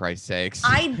app for Christ's sakes.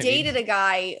 I dated a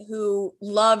guy who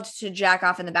loved to jack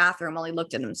off in the bathroom while he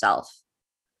looked at himself.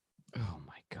 Oh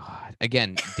my God.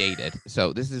 Again, dated.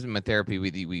 So this is my therapy.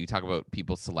 We talk about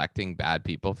people selecting bad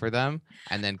people for them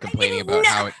and then complaining about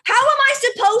how am I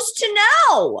supposed to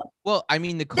know? Well, I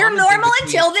mean, they're normal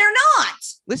until they're not.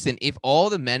 Listen, if all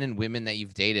the men and women that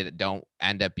you've dated don't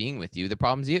end up being with you, the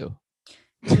problem's you.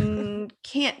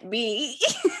 Can't be.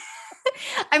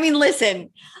 I mean,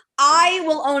 listen, I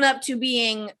will own up to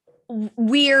being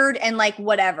weird and like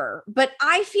whatever, but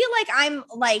I feel like I'm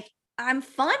like I'm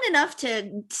fun enough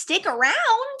to stick around.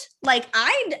 Like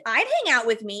I'd hang out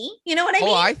with me. You know what I mean?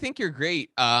 Oh, I think you're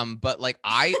great. But like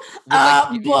I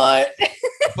would like to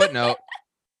give but no,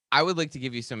 I would like to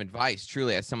give you some advice,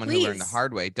 truly, as someone who learned the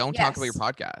hard way. Don't talk about your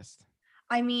podcast.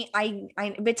 I mean,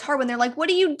 it's hard when they're like, what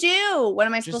do you do? What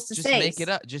am I supposed to say? Just make it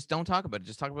up. Just don't talk about it.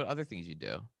 Just talk about other things you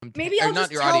do. Maybe I'll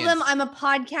just tell them I'm a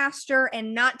podcaster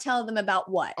and not tell them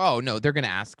about what. Oh, no, they're going to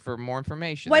ask for more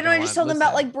information. Why don't I just tell them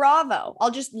about like Bravo?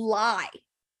 I'll just lie.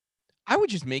 I would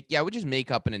just make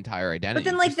up an entire identity.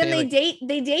 But then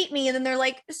they date me and then they're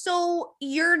like, so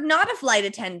you're not a flight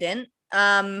attendant.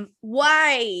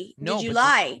 Why did you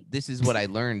lie? This is what I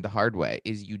learned the hard way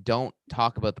is you don't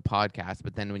talk about the podcast,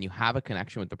 but then when you have a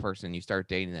connection with the person, you start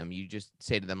dating them, you just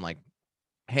say to them like,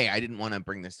 hey, I didn't want to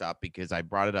bring this up because I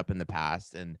brought it up in the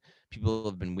past and people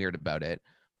have been weird about it.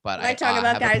 But I talk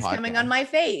about guys coming on my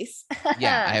face.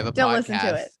 Yeah, I have a podcast. Don't listen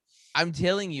to it. I'm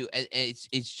telling you, it's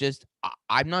just,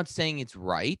 I'm not saying it's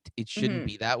right. It shouldn't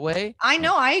be that way. I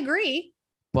know, I agree.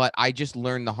 But I just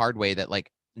learned the hard way that like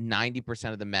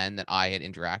 90% of the men that I had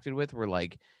interacted with were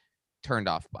like turned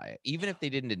off by it, even if they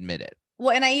didn't admit it.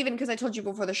 Well, and because I told you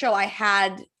before the show, I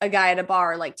had a guy at a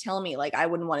bar like tell me like I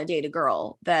wouldn't want to date a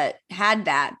girl that had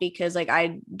that because like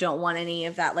I don't want any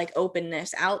of that like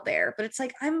openness out there. But it's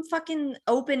like I'm fucking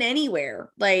open anywhere.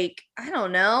 Like I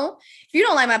don't know. If you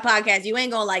don't like my podcast, you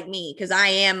ain't gonna like me because I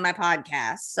am my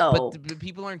podcast. So but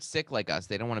people aren't sick like us.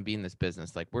 They don't want to be in this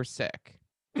business. Like we're sick.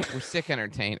 We're sick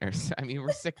entertainers. I mean,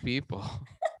 we're sick people.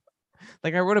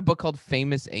 Like I wrote a book called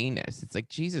Famous Anus. It's like,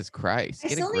 Jesus Christ. I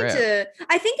still need to.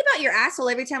 I think about your asshole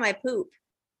every time I poop.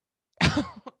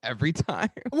 Every time?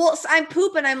 Well, I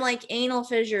poop and I'm like anal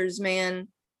fissures, man.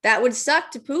 That would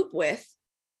suck to poop with.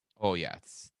 Oh yeah,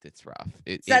 it's rough.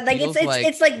 It's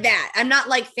like that. I'm not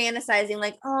like fantasizing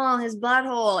like, oh, his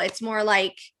butthole. It's more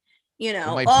like, you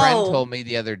know. Well, my friend told me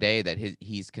the other day that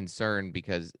he's concerned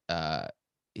because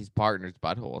his partner's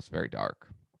butthole is very dark.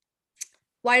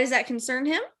 Why does that concern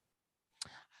him?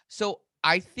 So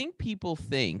I think people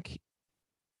think,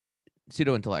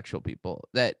 pseudo-intellectual people,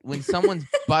 that when someone's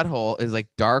butthole is like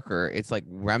darker, it's like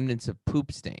remnants of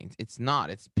poop stains. It's not.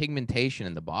 It's pigmentation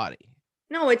in the body.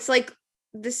 No, it's like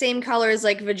the same color as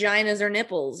like vaginas or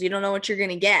nipples. You don't know what you're going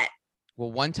to get.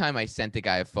 Well, one time I sent a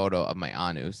guy a photo of my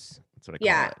anus. That's what I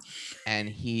call it. And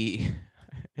he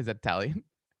is that Italian?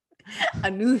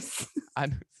 Anus.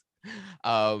 Anus.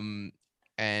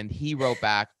 And he wrote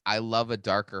back, I love a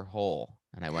darker hole.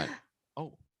 And I went,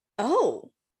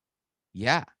 oh,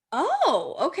 yeah.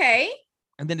 Oh, okay.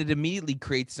 And then it immediately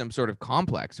creates some sort of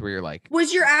complex where you're like,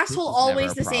 was your asshole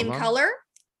always the same color?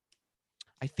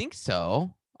 I think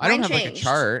so. I don't have like a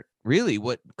chart. Really?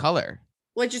 What color?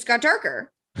 Well, it just got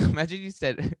darker. Imagine you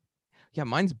said, yeah,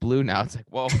 mine's blue now. It's like,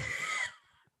 whoa.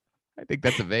 I think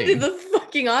that's a vein. The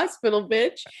fucking hospital,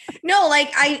 bitch. No,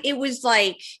 like it was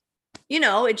like, you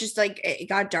know, it just like it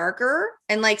got darker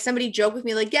and like somebody joked with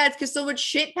me like, yeah, it's because so much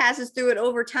shit passes through it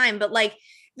over time. But like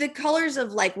the colors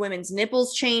of like women's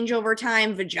nipples change over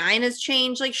time, vaginas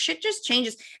change, like shit just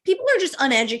changes. People are just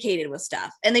uneducated with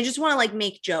stuff and they just want to like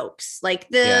make jokes. Like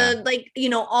like, you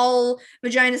know, all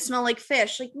vaginas smell like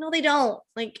fish. Like, no, they don't.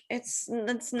 Like that's not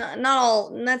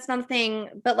a thing.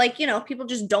 But like, you know, people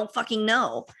just don't fucking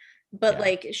know. But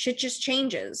like shit just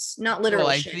changes, not literally.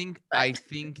 Well, I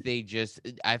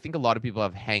think a lot of people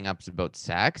have hang-ups about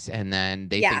sex, and then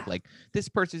they think like this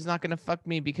person's not gonna fuck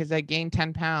me because I gained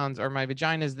 10 pounds or my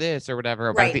vagina is this or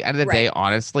whatever. But at the end of the day,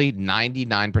 honestly,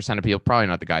 99% of people, probably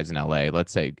not the guys in LA,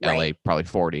 let's say LA, probably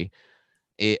 40,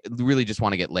 it really just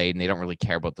want to get laid and they don't really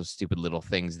care about those stupid little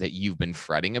things that you've been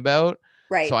fretting about.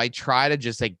 Right. So I try to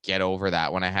just like get over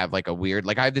that when I have like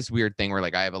I have this weird thing where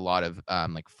like I have a lot of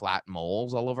like flat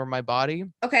moles all over my body.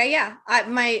 Okay, yeah. I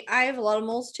have a lot of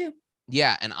moles too.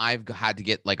 Yeah, and I've had to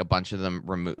get like a bunch of them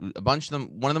removed.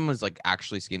 One of them was like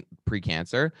actually skin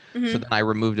pre-cancer. So then I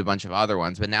removed a bunch of other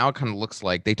ones. But now it kind of looks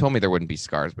like they told me there wouldn't be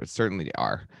scars, but certainly they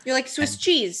are. You're like Swiss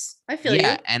cheese. I feel you.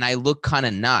 Yeah, and I look kind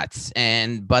of nuts.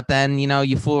 But then, you know,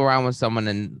 you fool around with someone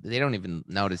and they don't even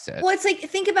notice it. Well, it's like,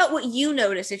 think about what you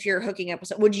notice if you're hooking up with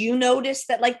someone. Would you notice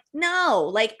that? Like, no,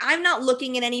 like I'm not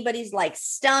looking at anybody's like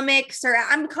stomachs or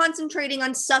I'm concentrating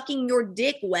on sucking your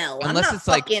dick well. Unless I'm not it's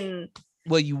fucking...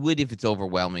 Well, you would if it's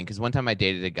overwhelming. Because one time I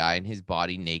dated a guy and his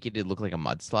body naked, it looked like a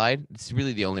mudslide. It's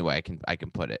really the only way I can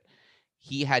put it.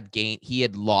 He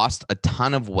had lost a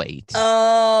ton of weight.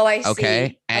 Oh, I see.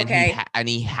 Okay, and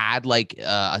he had like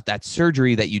that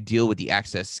surgery that you deal with the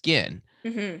excess skin.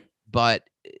 But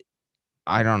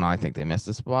I don't know. I think they missed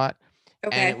the spot.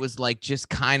 Okay, and it was like just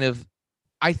kind of.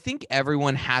 I think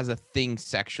everyone has a thing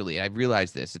sexually. I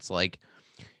realized this. It's like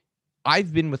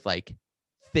I've been with like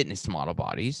fitness model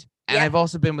bodies. And I've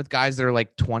also been with guys that are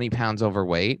like 20 pounds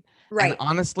overweight. Right. And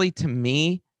honestly, to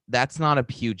me, that's not a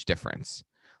huge difference.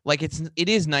 Like it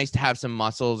is nice to have some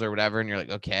muscles or whatever. And you're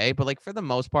like, okay. But like for the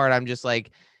most part, I'm just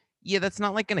like, yeah, that's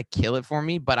not like going to kill it for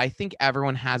me. But I think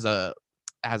everyone has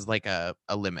like a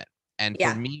limit. And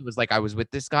for me, it was like I was with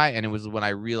this guy, and it was when I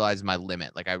realized my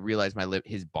limit. Like I realized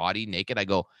his body naked. I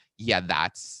go, yeah,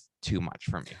 that's too much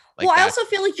for me. Like, well, I also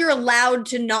feel like you're allowed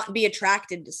to not be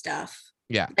attracted to stuff.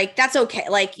 Yeah. Like that's okay.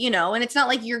 Like, you know, and it's not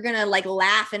like you're gonna like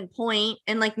laugh and point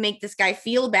and like make this guy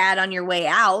feel bad on your way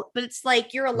out, but it's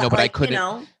like you're allowed. No, but like, I couldn't. You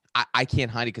know, I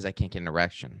can't hide it because I can't get an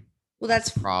erection. Well,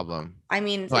 that's the problem. I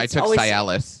mean, so I took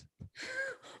Cialis.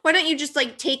 Why don't you just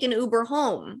like take an Uber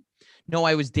home? No,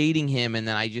 I was dating him, and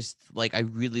then I just like I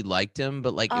really liked him,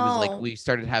 but like it was like we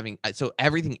started having so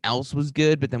everything else was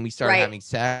good, but then we started having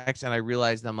sex, and I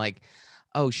realized I'm like,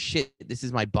 oh shit, this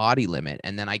is my body limit.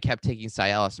 And then I kept taking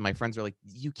Cialis, and my friends were like,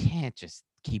 you can't just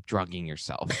keep drugging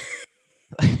yourself.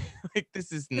 Like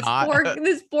this is not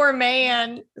this poor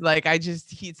man. Like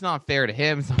it's not fair to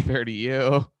him, it's not fair to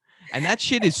you. And that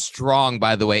shit is strong,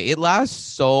 by the way. It lasts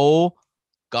so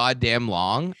goddamn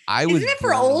long. Isn't it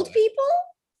for old people?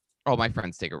 Oh, my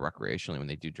friends take it recreationally when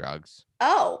they do drugs.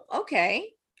 Oh, okay.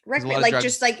 Like drugs,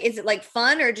 just like, is it like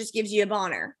fun or it just gives you a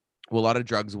boner? Well, a lot of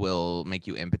drugs will make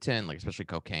you impotent, like especially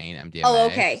cocaine, MDMA. Oh,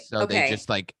 okay. So they just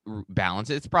like balance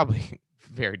it. It's probably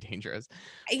very dangerous.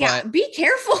 Yeah, but be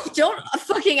careful. Don't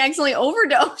fucking accidentally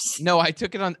overdose. No, I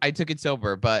took it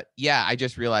sober, but yeah, I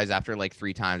just realized after like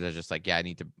 3 times, I was just like, yeah, I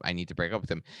need to break up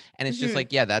with him. And it's just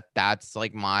like, yeah, that's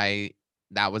like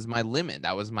that was my limit.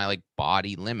 That was my like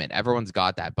body limit. Everyone's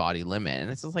got that body limit.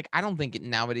 And it's just like, I don't think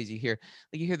nowadays you hear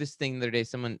this thing the other day,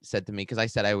 someone said to me, because I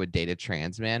said I would date a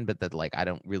trans man, but that like, I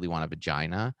don't really want a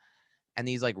vagina. And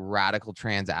these like radical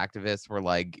trans activists were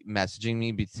like messaging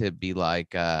me to be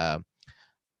like,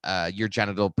 your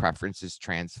genital preference is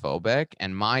transphobic.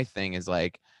 And my thing is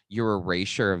like, your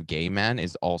erasure of gay men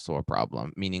is also a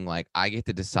problem. Meaning like, I get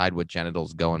to decide what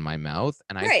genitals go in my mouth.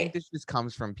 And I think this just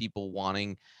comes from people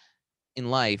wanting, in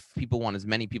life, people want as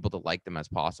many people to like them as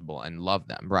possible and love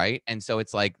them, right? And so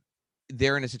it's like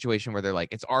they're in a situation where they're like,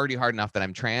 it's already hard enough that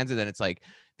I'm trans, and then it's like,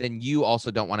 then you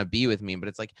also don't want to be with me. But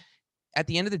it's like, at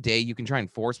the end of the day, you can try and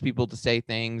force people to say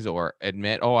things or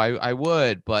admit, oh, I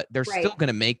would, but they're still going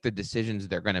to make the decisions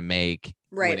they're going to make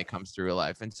when it comes to real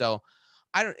life. And so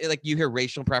I don't like, you hear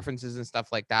racial preferences and stuff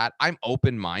like that. I'm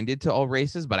open-minded to all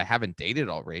races, but I haven't dated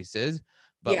all races.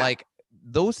 But like,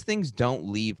 those things don't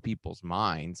leave people's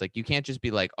minds. Like you can't just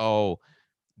be like, oh,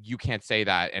 you can't say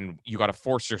that and you got to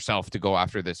force yourself to go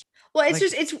after this. Well, it's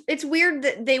like, just it's weird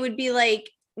that they would be like,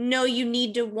 no, you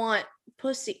need to want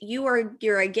pussy. You're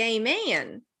a gay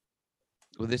man.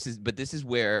 Well, this is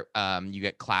where you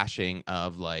get clashing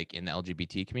of like in the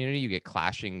LGBT community, you get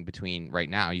clashing between right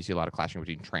now. You see a lot of clashing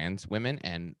between trans women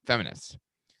and feminists.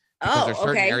 Because there's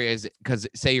certain areas, because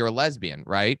say you're a lesbian,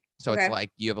 right? So it's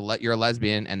like you have you're a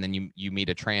lesbian, and then you meet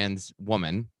a trans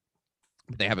woman,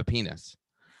 but they have a penis.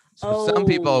 So some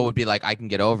people would be like, I can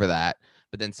get over that,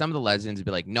 but then some of the lesbians would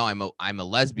be like, no, I'm a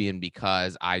lesbian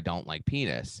because I don't like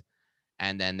penis,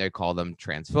 and then they call them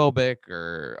transphobic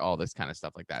or all this kind of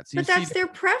stuff like that. So but that's their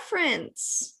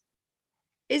preference.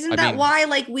 Isn't that why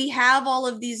like we have all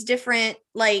of these different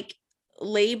like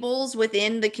labels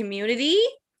within the community?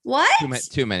 What?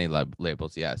 Too many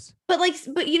labels, yes.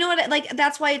 But you know what? Like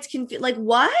that's why it's confused. Like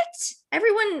what?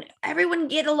 Everyone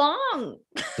get along.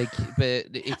 I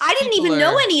didn't even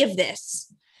know any of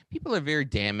this. People are very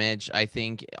damaged. I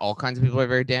think all kinds of people are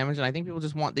very damaged, and I think people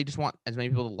just want as many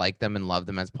people to like them and love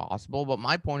them as possible. But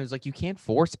my point is like you can't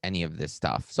force any of this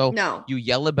stuff. So no. You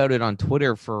yell about it on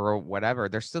Twitter for whatever,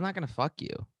 they're still not gonna fuck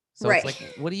you. So it's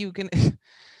like, what are you gonna?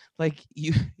 Like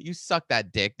you suck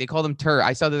that dick. They call them turf.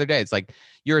 I saw the other day. It's like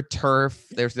you're a turf.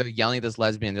 They're yelling at this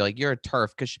lesbian. They're like, you're a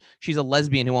turf because she's a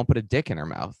lesbian who won't put a dick in her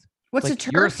mouth. What's like, a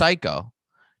turf? You're a psycho.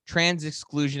 Trans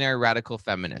exclusionary radical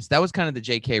feminist. That was kind of the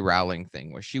J.K. Rowling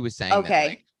thing where she was saying that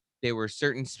like, there were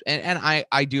certain and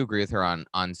I do agree with her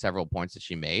on several points that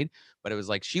she made, but it was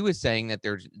like she was saying that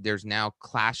there's now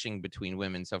clashing between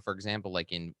women. So for example,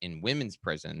 like in women's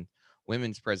prison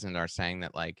are saying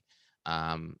that like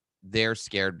they're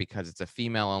scared because it's a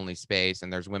female only space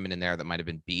and there's women in there that might have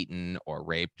been beaten or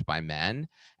raped by men.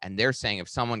 And they're saying if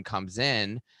someone comes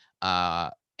in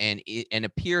and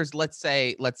appears, let's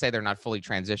say they're not fully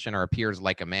transitioned or appears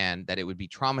like a man, that it would be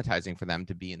traumatizing for them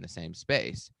to be in the same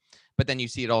space. But then you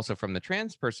see it also from the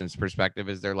trans person's perspective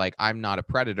is they're like, I'm not a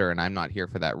predator and I'm not here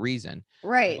for that reason.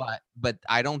 Right. But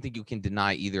I don't think you can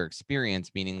deny either experience,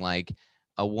 meaning like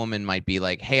a woman might be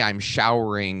like, hey, I'm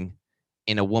showering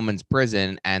in a woman's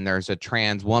prison and there's a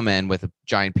trans woman with a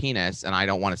giant penis and I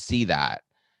don't want to see that.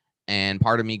 And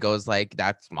part of me goes like,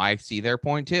 I see their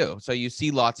point too. So you see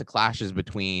lots of clashes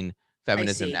between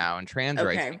feminism now and trans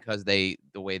rights because the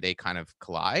way they kind of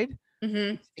collide.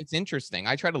 Mm-hmm. It's interesting.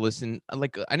 I try to listen,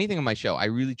 like anything on my show, I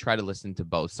really try to listen to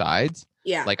both sides.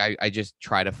 Yeah. Like I just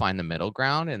try to find the middle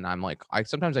ground, and I'm like,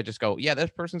 sometimes I just go, yeah, this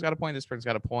person's got a point, this person's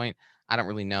got a point. I don't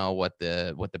really know what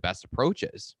the best approach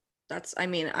is.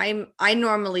 I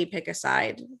normally pick a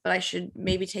side, but I should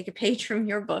maybe take a page from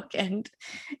your book and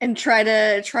try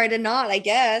to not, I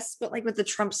guess. But like with the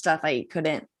Trump stuff, I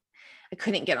couldn't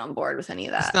get on board with any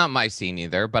of that. It's not my scene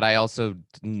either, but I also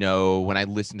know when I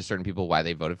listen to certain people why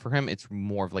they voted for him, it's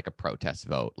more of like a protest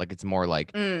vote. Like it's more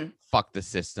like fuck the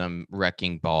system,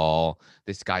 wrecking ball.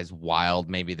 This guy's wild.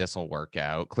 Maybe this will work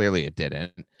out. Clearly it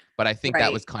didn't. But I think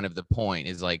that was kind of the point,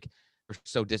 is like we're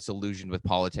so disillusioned with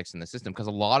politics in the system because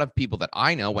a lot of people that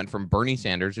I know went from Bernie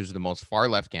Sanders, who's the most far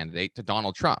left candidate, to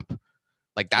Donald Trump.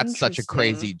 Like that's such a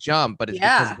crazy jump, but it's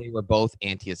because they were both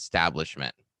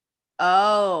anti-establishment.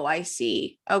 Oh, I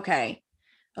see. Okay.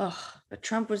 Oh, but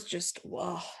Trump was just,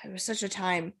 whoa, it was such a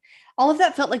time. All of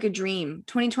that felt like a dream.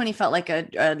 2020 felt like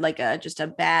just a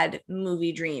bad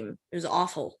movie dream. It was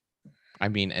awful. I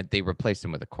mean, they replaced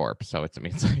him with a corpse, so it's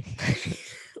like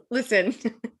listen.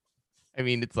 I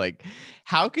mean, it's like,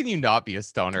 how can you not be a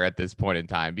stoner at this point in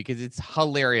time? Because it's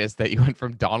hilarious that you went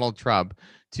from Donald Trump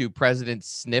to President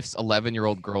sniffs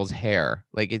 11-year-old girl's hair.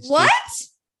 Like it's what?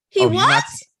 You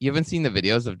haven't seen the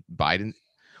videos of Biden?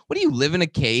 What do you live in a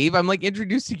cave? I'm like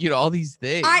introducing you to all these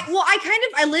things.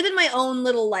 I live in my own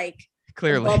little like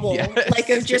clearly bubble, like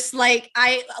of just like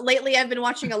lately I've been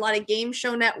watching a lot of Game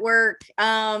Show Network.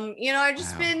 I've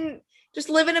just been just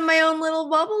living in my own little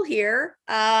bubble here.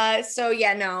 So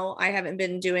yeah, no, I haven't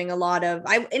been doing a lot of.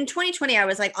 In 2020 I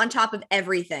was like on top of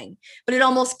everything, but it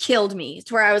almost killed me.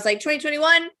 It's where I was like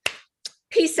 2021.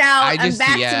 Peace out. I'm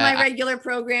back to my regular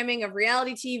programming of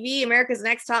reality TV, America's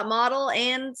Next Top Model,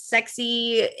 and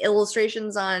sexy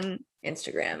illustrations on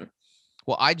Instagram.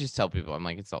 Well, I just tell people, I'm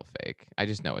like, it's all fake. I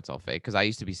just know it's all fake because I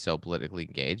used to be so politically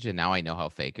engaged and now I know how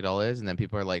fake it all is. And then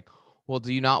people are like, well,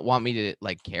 do you not want me to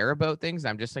like care about things? And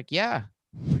I'm just like, yeah.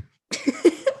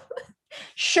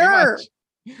 Sure.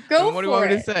 Go what do you want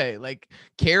me to say? Like,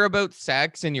 care about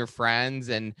sex and your friends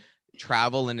and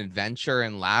travel and adventure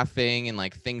and laughing and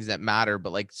like things that matter,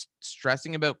 but like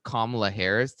stressing about Kamala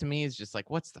Harris to me is just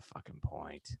like, what's the fucking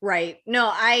point? Right.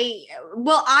 No,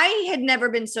 I had never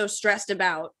been so stressed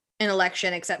about an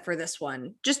election except for this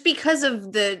one, just because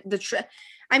of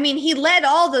I mean, he led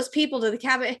all those people to the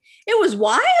cabinet. It was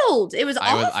wild. It was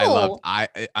awful.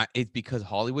 It's because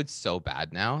Hollywood's so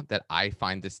bad now that I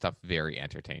find this stuff very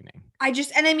entertaining. I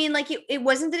mean, like it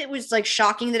wasn't that it was like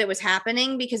shocking that it was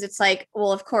happening, because it's like,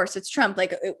 well, of course it's Trump.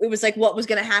 Like it was like, what was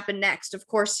going to happen next? Of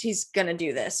course he's going to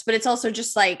do this. But it's also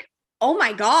just like, oh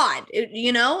my God,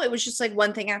 it was just like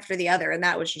one thing after the other. And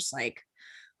that was just like,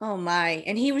 oh my.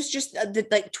 And he was just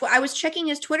I was checking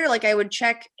his Twitter like I would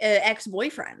check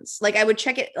ex-boyfriends. Like I would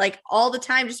check it like all the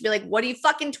time just to be like, what are you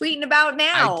fucking tweeting about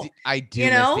now? I do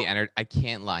miss I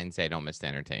can't lie and say I don't miss the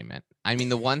entertainment. I mean,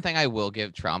 the one thing I will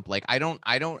give Trump, like I'm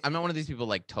not one of these people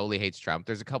like totally hates Trump.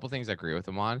 There's a couple things I agree with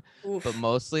him on. Oof. But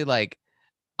mostly like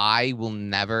I will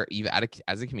never, even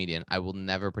as a comedian, I will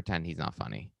never pretend he's not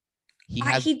funny. He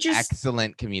has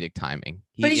excellent comedic timing.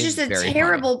 But he's just a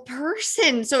terrible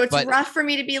person. So it's rough for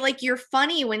me to be like, you're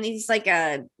funny when he's like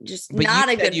not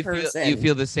a good person. You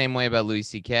feel the same way about Louis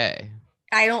C.K.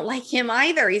 I don't like him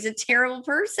either. He's a terrible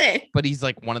person. But he's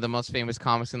like one of the most famous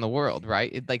comics in the world,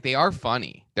 right? Like they are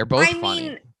funny. They're both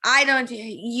funny.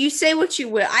 You say what you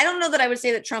will. I don't know that I would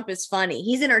say that Trump is funny.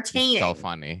 He's entertaining.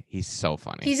 He's so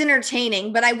funny. He's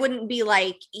entertaining, but I wouldn't be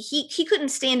like, he couldn't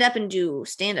stand up and do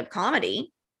stand-up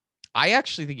comedy. I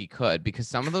actually think he could, because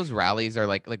some of those rallies are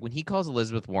like when he calls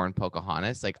Elizabeth Warren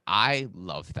Pocahontas, like I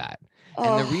love that.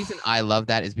 And the reason I love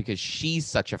that is because she's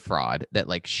such a fraud that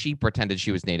like she pretended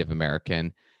she was Native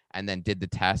American and then did the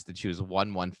test that she was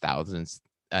 1/1000th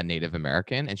Native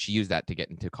American, and she used that to get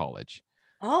into college.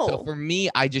 So for me,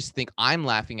 I just think I'm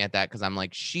laughing at that because I'm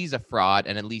like, she's a fraud,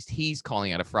 and at least he's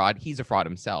calling out a fraud. He's a fraud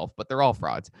himself, but they're all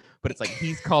frauds. But it's like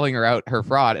he's calling her out her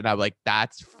fraud, and I'm like,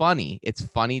 that's funny. It's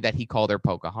funny that he called her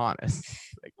Pocahontas.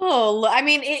 Like, I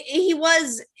mean, he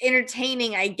was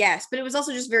entertaining, I guess, but it was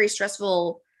also just very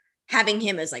stressful having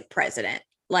him as like president.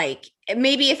 Like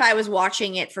maybe if I was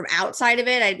watching it from outside of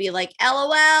it, I'd be like,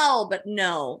 LOL. But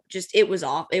no, just it was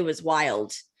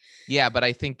wild. Yeah, but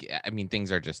I think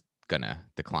things are just gonna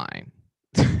decline.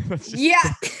 That's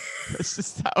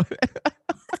just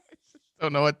how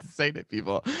don't know what to say to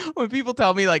people. When people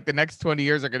tell me like the next 20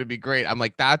 years are going to be great, I'm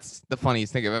like, that's the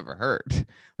funniest thing I've ever heard.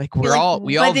 Like You're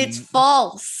like, but it's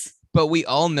false. But we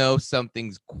all know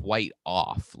something's quite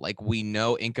off. Like we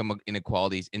know income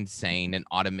inequality is insane, and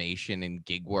automation and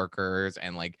gig workers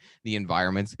and like the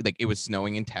environments. Like it was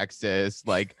snowing in Texas.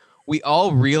 Like we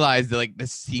all realize that like the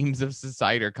seams of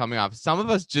society are coming off. Some of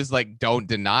us just like don't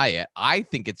deny it. I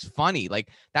think it's funny. Like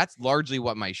that's largely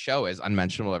what my show is,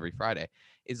 Unmentionable Every Friday,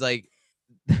 is like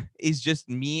is just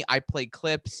me. I play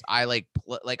clips. I like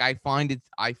I find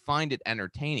it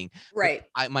entertaining. Right.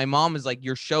 My mom is like,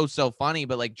 your show's so funny,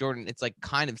 but like, Jordan, it's like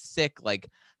kind of sick, like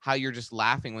how you're just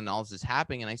laughing when all this is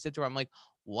happening. And I said to her, I'm like,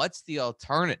 what's the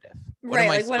alternative? Right.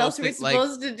 Like what else are we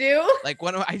supposed to do? Like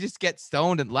what do I just get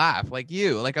stoned and laugh like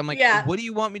you? Like I'm like, yeah. What do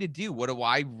you want me to do? What do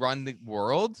I run the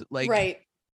world? Like, right.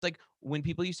 Like when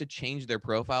people used to change their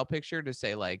profile picture to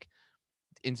say like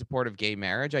in support of gay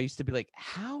marriage, I used to be like,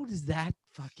 how does that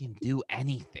fucking do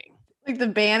anything? Like the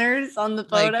banners on the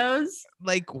photos?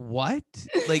 Like what?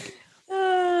 Like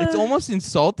it's almost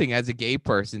insulting as a gay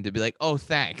person to be like, oh,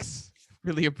 thanks.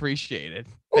 Really appreciate it.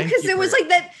 Well, because it was like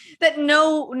that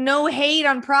no hate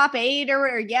on Prop 8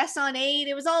 or yes on 8.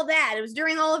 It was all that. It was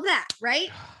during all of that, right?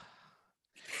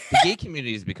 The gay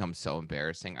community has become so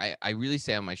embarrassing. I really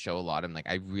say on my show a lot, I'm like,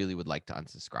 I really would like to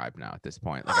unsubscribe now at this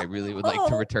point. Like I really would like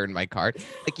to return my card.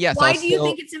 Like, yes. Why do you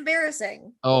think it's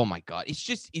embarrassing? Oh my God.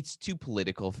 It's too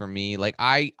political for me. Like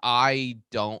I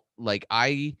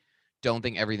don't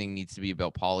think everything needs to be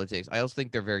about politics. I also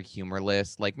think they're very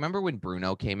humorless. Like, remember when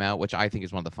Bruno came out, which I think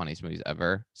is one of the funniest movies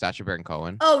ever, Sacha Baron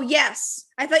Cohen? Oh, yes.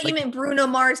 I thought you meant Bruno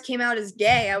Mars came out as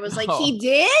gay. I was like, he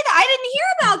did? I didn't hear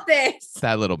about this.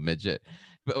 That little midget.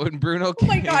 But when Bruno came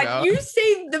out. Oh my God, you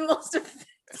say the most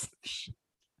offensive.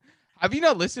 Have you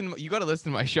not listened? You got to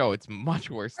listen to my show. It's much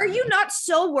worse. Are you not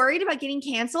so worried about getting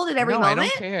canceled at every moment? I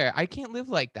don't care. I can't live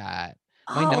like that.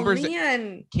 My numbers,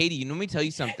 man. Katie, let me tell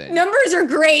you something. Numbers are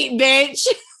great, bitch.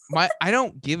 I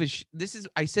don't give a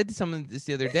I said to someone this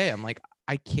the other day. I'm like,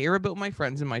 I care about my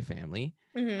friends and my family,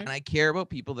 and I care about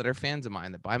people that are fans of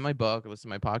mine that buy my book or listen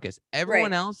to my podcast.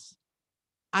 Everyone else,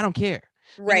 I don't care.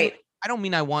 Right. I don't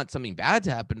mean I want something bad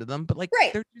to happen to them, but like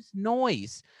they're just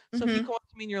noise. So if you go up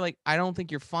to me and you're like, I don't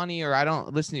think you're funny, or I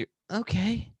don't listen to you,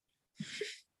 okay.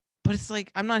 But it's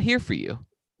like, I'm not here for you.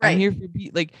 Right. I'm here for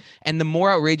like, and the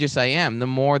more outrageous I am, the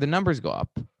more the numbers go up.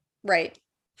 Right.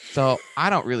 So I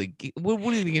don't really. What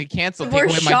are you going to cancel? Take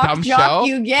away my dumb show?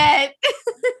 You get.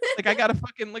 Like I gotta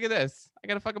fucking look at this. I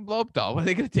got a fucking blow up doll. What are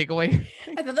they going to take away?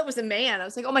 I thought that was a man. I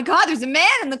was like, oh my God, there's a man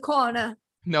in the corner.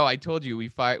 No, I told you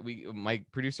my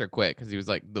producer quit because he was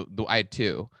like I had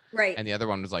two. Right. And the other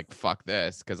one was like, fuck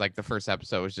this. Because like the first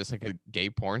episode was just like a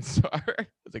gay porn star. I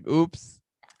was like, oops.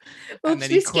 Oops,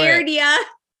 we scared ya.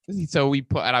 So we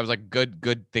put, and I was like,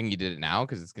 good thing you did it now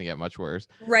because it's gonna get much worse.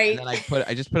 Right. And then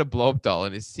I just put a blow up doll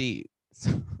in his seat.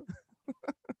 So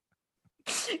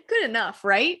good enough,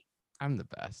 right? I'm the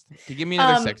best. Can you give me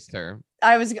another sex term?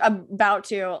 I was about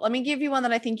to. Let me give you one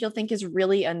that I think you'll think is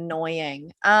really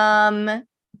annoying.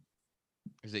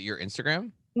 Is it your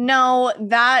Instagram? No,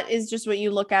 that is just what you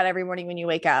look at every morning when you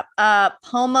wake up.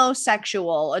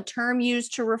 Homosexual, a term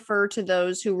used to refer to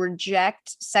those who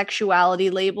reject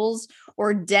sexuality labels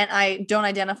or I don't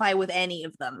identify with any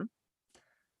of them.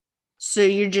 So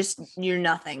you're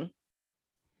nothing.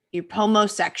 You're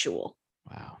homosexual.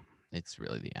 Wow. It's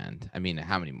really the end. I mean,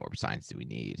 how many more signs do we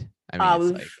need? I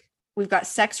mean, we've got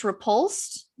sex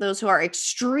repulsed, those who are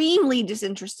extremely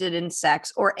disinterested in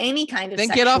sex or any kind of then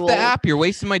get off the app. You're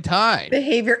wasting my time.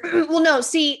 Behavior. Well, no,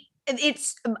 see,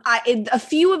 a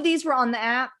few of these were on the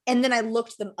app, and then I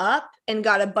looked them up and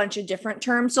got a bunch of different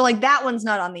terms. So like that one's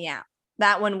not on the app.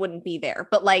 That one wouldn't be there.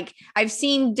 But like I've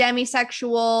seen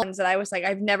demisexual ones that I was like,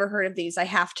 I've never heard of these. I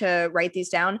have to write these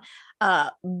down.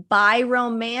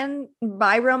 Biromantic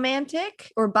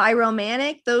or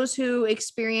biromanic, those who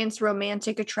experience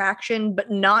romantic attraction but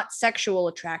not sexual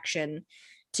attraction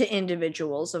to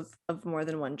individuals of more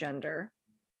than one gender.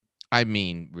 I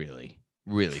mean, really,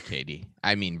 Katie.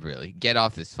 I mean, really, get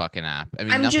off this fucking app. I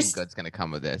mean, nothing good's gonna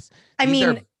come of this. I'm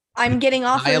getting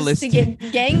offers to get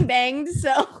gangbanged,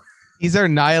 so. These are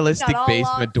nihilistic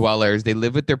basement dwellers. They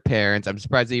live with their parents. I'm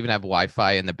surprised they even have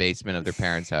Wi-Fi in the basement of their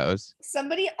parents' house.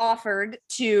 Somebody offered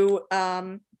to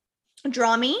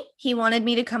draw me. He wanted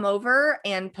me to come over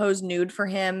and pose nude for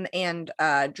him and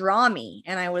draw me.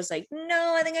 And I was like,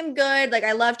 no, I think I'm good. Like,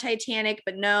 I love Titanic,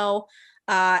 but no.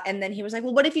 And then he was like,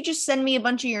 well, what if you just send me a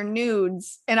bunch of your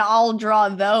nudes and I'll draw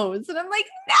those? And I'm like,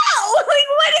 no, like,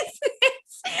 what is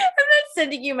this? I'm not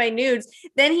sending you my nudes.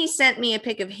 Then he sent me a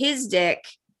pic of his dick.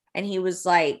 And he was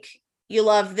like, you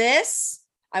love this?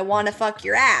 I want to fuck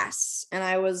your ass. And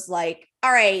I was like,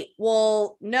 all right,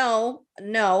 well, no.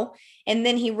 And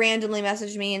then he randomly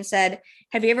messaged me and said,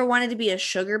 have you ever wanted to be a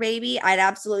sugar baby? I'd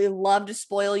absolutely love to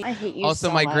spoil you. I hate you Also,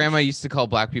 so my much. grandma used to call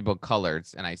black people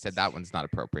coloreds, and I said that one's not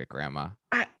appropriate, Grandma.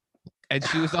 And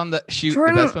she was on the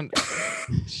best one.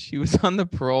 She was on the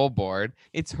parole board.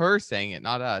 It's her saying it,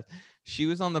 not us. She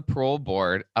was on the parole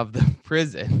board of the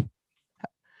prison.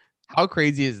 How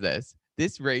crazy is this?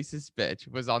 This racist bitch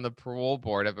was on the parole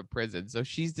board of a prison. So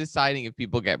she's deciding if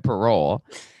people get parole.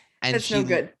 And That's no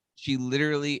good. She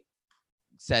literally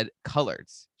said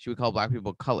coloreds. She would call black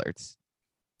people coloreds.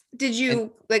 Did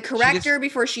you correct her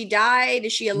before she died?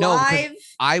 Is she alive? No,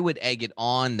 I would egg it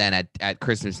on then at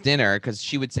Christmas dinner because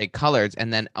she would say coloreds,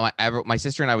 and then my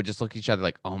sister and I would just look at each other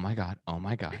like, oh my god.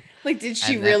 Like, did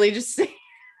she really just say?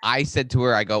 I said to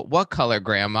her, I go, what color,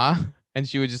 Grandma? And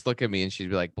she would just look at me and she'd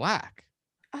be like, black.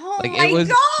 Oh like,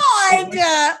 my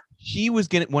god! She was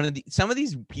gonna some of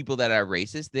these people that are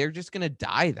racist, they're just gonna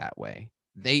die that way.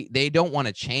 They don't want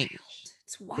to change.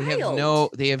 It's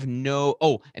wild. They have no.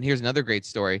 Oh, and here's another great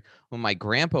story. When my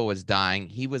grandpa was dying,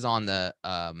 he was on the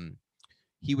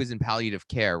he was in palliative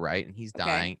care, right? And he's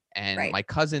dying. And my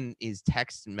cousin is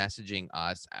text messaging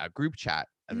us a group chat,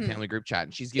 a family group chat,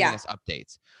 and she's giving us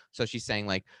updates. So she's saying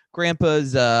like,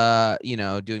 Grandpa's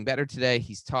doing better today.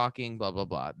 He's talking, blah, blah,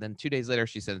 blah. Then 2 days later,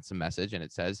 she sends a message and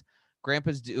it says,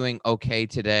 Grandpa's doing okay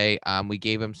today. We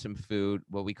gave him some food.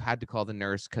 Well, we had to call the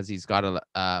nurse because he's got a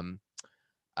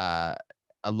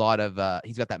lot of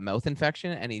he's got that mouth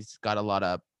infection and he's got a lot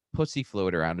of pussy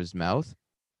fluid around his mouth.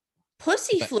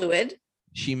 Fluid?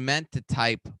 She meant to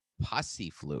type pussy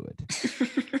fluid.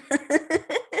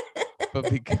 But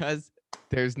because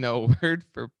there's no word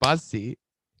for pussy,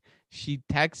 she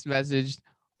text messaged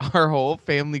our whole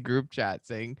family group chat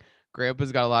saying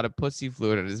Grandpa's got a lot of pussy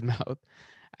fluid in his mouth.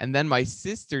 And then my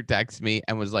sister texted me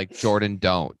and was like, Jordan,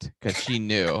 don't, because she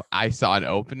knew I saw an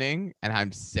opening and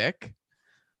I'm sick.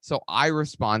 So I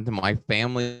respond to my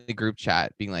family group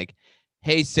chat being like,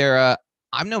 hey, Sarah,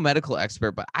 I'm no medical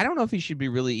expert, but I don't know if you should be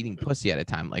really eating pussy at a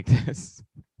time like this.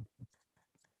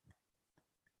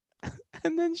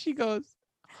 And then she goes,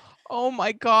 oh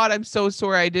my God, I'm so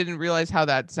sorry. I didn't realize how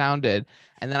that sounded.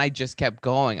 And then I just kept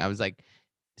going. I was like,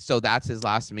 so that's his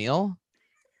last meal?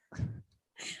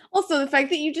 Also, the fact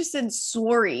that you just said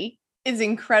sorry is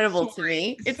incredible to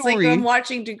me. It's like I'm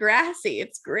watching Degrassi.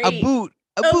 It's great. A boot.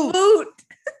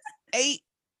 Hey.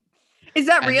 Is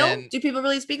that real? Do people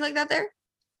really speak like that there?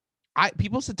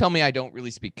 People tell me I don't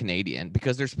really speak Canadian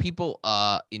because there's people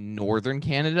in northern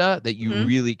Canada that you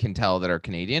really can tell that are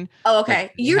Canadian. Oh, okay.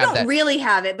 Like, you don't really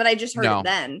have it, but I just heard it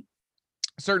then.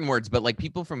 Certain words, but like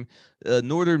people from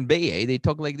Northern Bay, they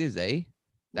talk like this, eh?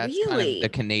 That's really kind of the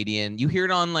Canadian. You hear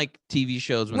it on like TV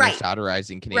shows when they're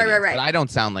satirizing Canadians. Right. But I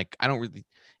don't really.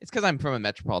 It's because I'm from a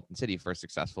metropolitan city for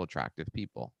successful, attractive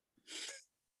people.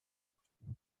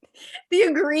 The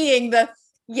agreeing,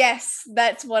 yes,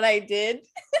 that's what I did.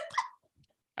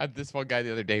 I had this one guy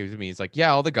the other day who's me. He's like,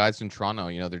 yeah, all the guys in Toronto,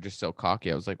 they're just so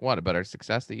cocky. I was like, what, about our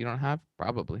success that you don't have?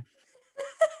 Probably.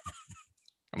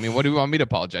 I mean, what do you want me to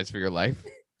apologize for your life?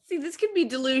 See, this could be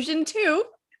delusion too.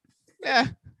 Yeah.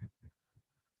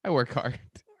 I work hard.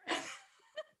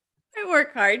 I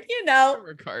work hard. I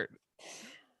work hard.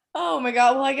 Oh my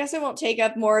God. Well, I guess I won't take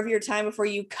up more of your time before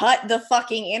you cut the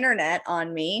fucking internet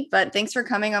on me. But thanks for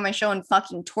coming on my show and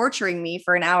fucking torturing me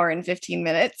for an hour and 15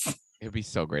 minutes. It'd be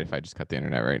so great if I just cut the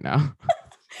internet right now.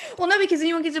 Well, no, because then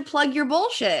you won't get to plug your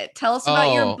bullshit. Tell us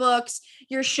about your books,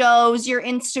 your shows, your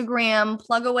Instagram.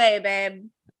 Plug away, babe.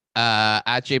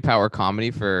 At J Power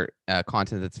Comedy for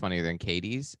content that's funnier than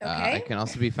Katie's. Okay. I can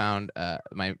also be found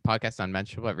my podcast on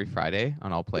Mentionable every Friday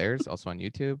on All Players, also on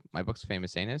YouTube. My book's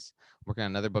Famous Anus. I'm working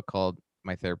on another book called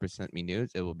My Therapist Sent Me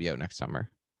Nudes. It will be out next summer.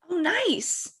 Oh,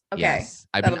 nice. Okay. Yes.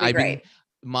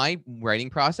 My writing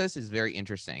process is very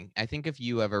interesting. I think if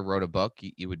you ever wrote a book,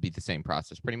 you would be the same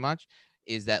process pretty much.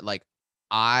 Is that like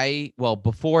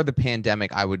before the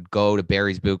pandemic, I would go to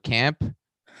Barry's boot camp.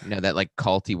 That like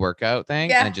culty workout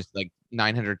thing, and just like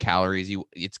 900 calories.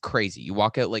 It's crazy. You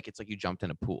walk out like it's like you jumped in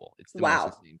a pool. It's the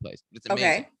most insane place. It's amazing.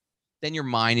 Okay. Then your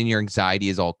mind and your anxiety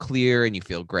is all clear, and you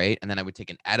feel great. And then I would take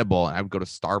an edible, and I would go to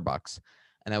Starbucks,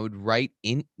 and I would write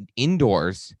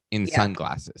indoors in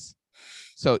sunglasses.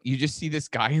 So you just see this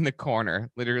guy in the corner,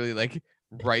 literally like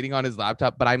writing on his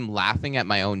laptop, but I'm laughing at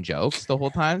my own jokes the whole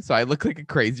time. So I look like a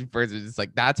crazy person. It's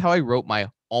like that's how I wrote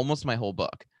almost my whole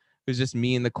book. It was just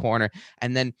me in the corner.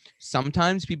 And then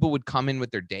sometimes people would come in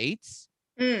with their dates.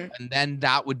 And then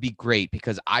that would be great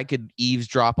because I could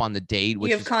eavesdrop on the date,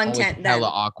 which is content hella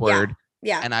awkward.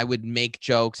 Yeah. And I would make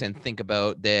jokes and think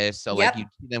about this. So like you'd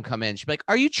see them come in. She'd be like,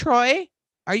 are you Troy?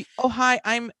 Are you? Oh, hi.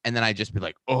 And then I just be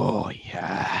like, oh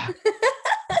yeah.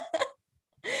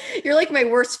 You're like my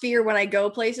worst fear when I go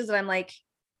places and I'm like,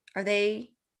 are they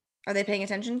paying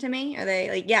attention to me? Are they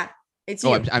like, yeah, it's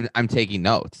Oh, you. I'm taking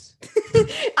notes.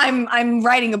 I'm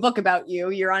writing a book about you.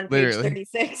 You're on page Literally.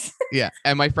 36. Yeah.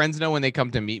 And my friends know when they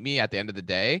come to meet me at the end of the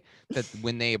day that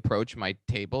when they approach my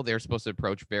table, they're supposed to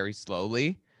approach very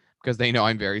slowly because they know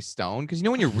I'm very stoned. Because you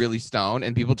know when you're really stoned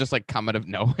and people just like come out of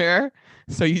nowhere.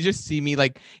 So you just see me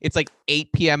like it's like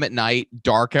 8 p.m. at night,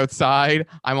 dark outside.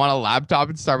 I'm on a laptop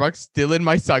at Starbucks, still in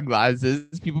my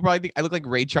sunglasses. People probably think I look like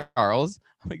Ray Charles.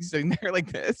 I'm like sitting there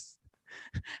like this.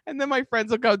 And then my friends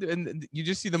will come and you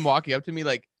just see them walking up to me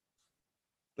like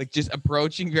just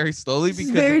approaching very slowly because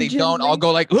if they don't, I'll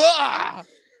go like, ah!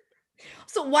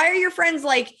 So why are your friends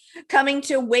like coming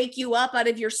to wake you up out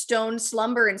of your stoned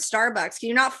slumber in Starbucks? Can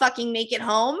you not fucking make it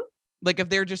home? Like if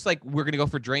they're just like we're gonna go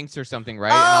for drinks or something,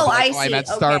 right? Oh, and I'll be like, I see. I'm at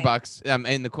Okay.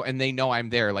 Starbucks, and they know I'm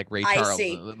there, like Ray I Charles,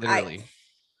 see. literally,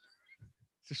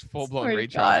 just full blown Swear to Ray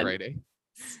Charles God. writing.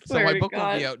 So Swear my to book will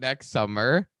be God. out next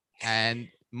summer, and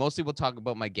mostly we'll talk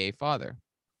about my gay father.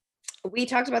 We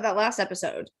talked about that last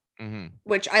episode, Mm-hmm.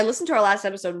 which I listened to our last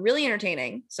episode, really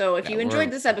entertaining. So if Yeah, you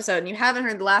enjoyed this episode and you haven't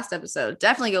heard the last episode,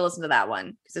 definitely go listen to that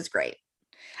one because it's great.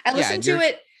 I listened to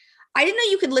it. I didn't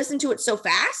know you could listen to it so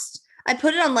fast. I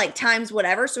put it on like times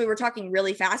whatever. So we were talking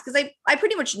really fast because I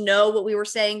pretty much know what we were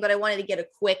saying, but I wanted to get a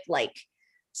quick like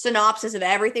synopsis of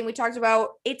everything we talked about.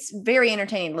 It's very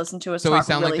entertaining to listen to us So we talk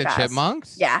sound really like the fast.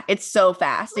 Chipmunks? Yeah, it's so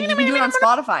fast. And you can do it on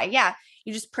Spotify. Yeah.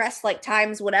 You just press like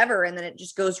times whatever and then it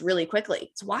just goes really quickly.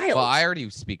 It's wild. Well, I already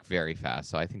speak very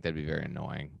fast, so I think that'd be very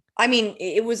annoying. I mean,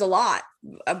 it was a lot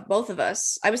of both of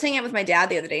us. I was hanging out with my dad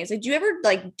the other day. He's like, do you ever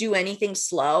like do anything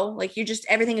slow? Like you just,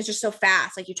 everything is just so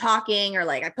fast. Like you talking or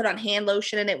like I put on hand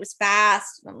lotion and it was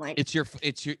fast. I'm like, it's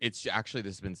actually,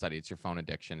 this has been studied. It's your phone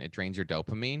addiction. It drains your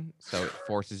dopamine. So it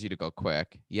forces you to go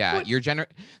quick. Yeah. What?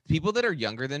 People that are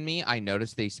younger than me, I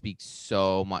notice they speak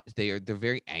so much. They're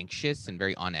very anxious and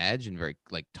very on edge and very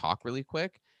like talk really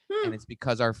quick. And it's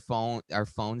because our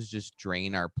phones just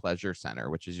drain our pleasure center,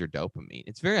 which is your dopamine.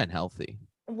 It's very unhealthy.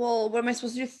 Well, what am I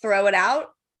supposed to do? Throw it out?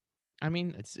 I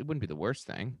mean, it wouldn't be the worst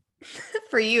thing.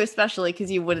 For you, especially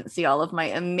because you wouldn't see all of my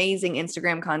amazing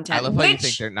Instagram content. I love how you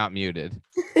think they're not muted.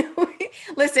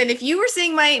 Listen, if you were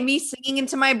seeing me singing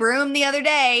into my broom the other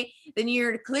day, then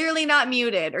you're clearly not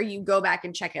muted, or you go back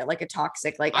and check it like a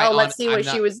toxic, like, let's see what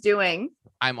she was doing.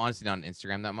 I'm honestly not on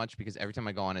Instagram that much because every time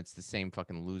I go on, it's the same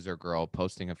fucking loser girl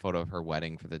posting a photo of her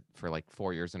wedding for like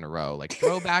 4 years in a row. Like,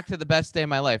 throw back to the best day of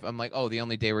my life. I'm like, oh, the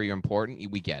only day where you're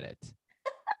important? We get it.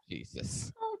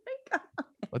 Jesus. Oh my God.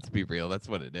 Let's be real. That's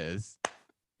what it is.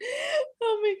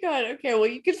 Oh my God. Okay. Well,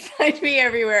 you can find me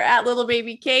everywhere at Little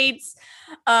Baby Kate's.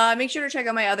 Make sure to check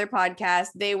out my other podcast.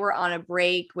 They were on a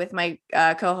break with my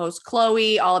co-host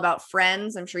Chloe, all about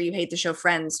Friends. I'm sure you hate the show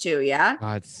Friends too. Yeah.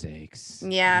 God's sakes.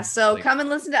 Yeah. So come and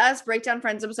listen to us break down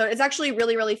Friends episode. It's actually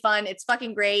really, really fun. It's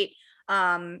fucking great.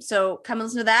 So come and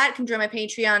listen to that. Come join my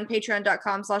Patreon,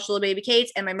 patreon.com/littlebabykates.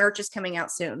 And my merch is coming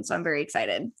out soon. So I'm very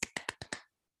excited.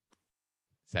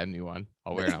 Send me one.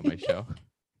 I'll wear it on my show.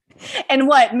 And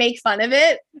what? Make fun of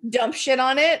it? Dump shit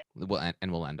on it? We'll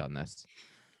end on this.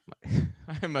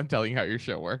 I'm telling you how your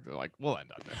show works. Like, we'll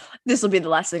end on this. This will be the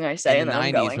last thing I say. In the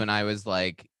 90s, when I was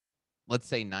like, let's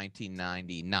say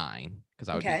 1999, because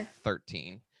I would be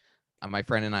 13. My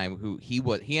friend and I,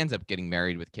 he ends up getting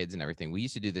married with kids and everything. We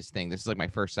used to do this thing. This is like my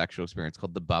first sexual experience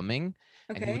called the bumming.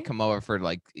 Okay. And he would come over for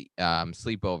like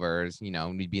sleepovers,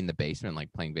 and we'd be in the basement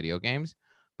like playing video games.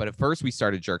 But at first we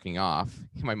started jerking off.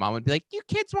 My mom would be like, you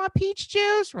kids want peach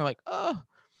juice? We're like, oh.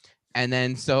 And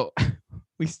then so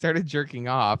we started jerking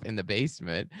off in the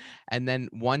basement. And then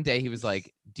one day he was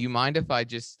like, do you mind if I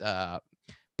just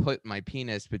put my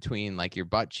penis between like your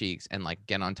butt cheeks and like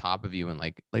get on top of you and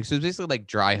like so it's basically like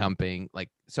dry humping. Like,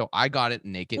 so I got it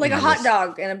naked. Like a hot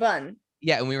dog in a bun.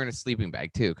 Yeah. And we were in a sleeping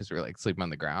bag too, because we were like sleeping on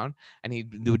the ground. And he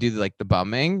would do like the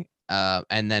bumming.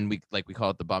 And then we call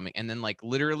it the bumming. And then like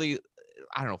literally,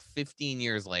 I don't know, 15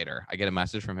 years later, I get a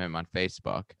message from him on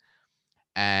Facebook.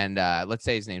 And let's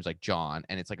say his name's like John.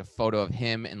 And it's like a photo of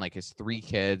him and like his 3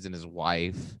 kids and his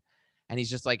wife. And he's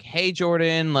just like, hey,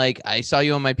 Jordan, like, I saw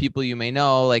you on My People You May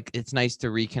Know. Like, it's nice to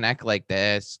reconnect like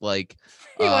this. Like,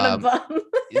 you want to bum?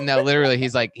 No, literally,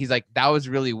 he's like, that was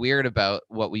really weird about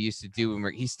what we used to do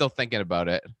when he's still thinking about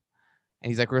it. And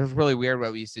he's like, it was really weird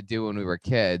what we used to do when we were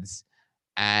kids.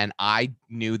 And I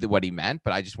knew what he meant,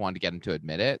 but I just wanted to get him to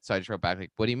admit it. So I just wrote back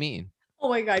like, what do you mean? Oh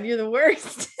my God, you're the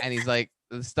worst. And he's like,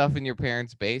 the stuff in your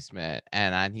parents' basement.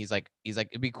 And he's like,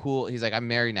 it'd be cool. He's like, I'm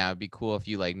married now. It'd be cool if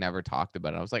you like never talked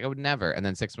about it. I was like, I would never. And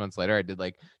then 6 months later, I did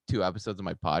like 2 episodes of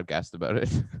my podcast about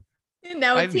it. And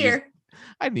now it's here.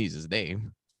 I didn't use his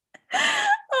name.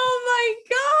 Oh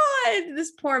my God.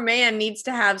 This poor man needs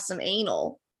to have some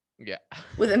anal. Yeah.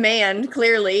 With a man,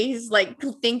 clearly. He's like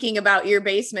thinking about your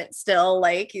basement still.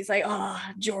 Like, he's like, oh,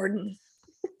 Jordan.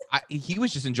 He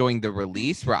was just enjoying the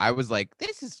release where I was like,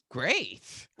 this is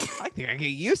great. I think I get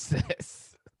used to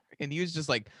this. And he was just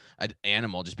like an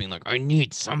animal just being like, I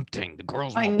need something. The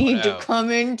girls I need to come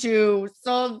into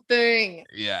something.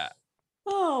 Yeah.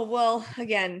 Oh, well,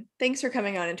 again, thanks for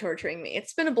coming on and torturing me.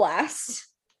 It's been a blast.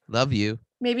 Love you.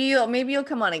 Maybe you'll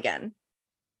come on again.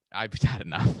 I've had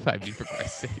enough. I mean, for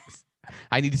Christ's sakes.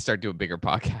 I need to start doing bigger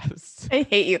podcasts. I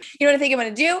hate you. You know what I think I'm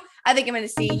going to do? I think I'm going to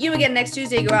see you again next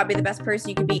Tuesday. Go out, be the best person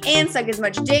you can be, and suck as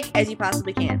much dick as you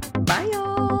possibly can. Bye,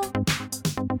 y'all.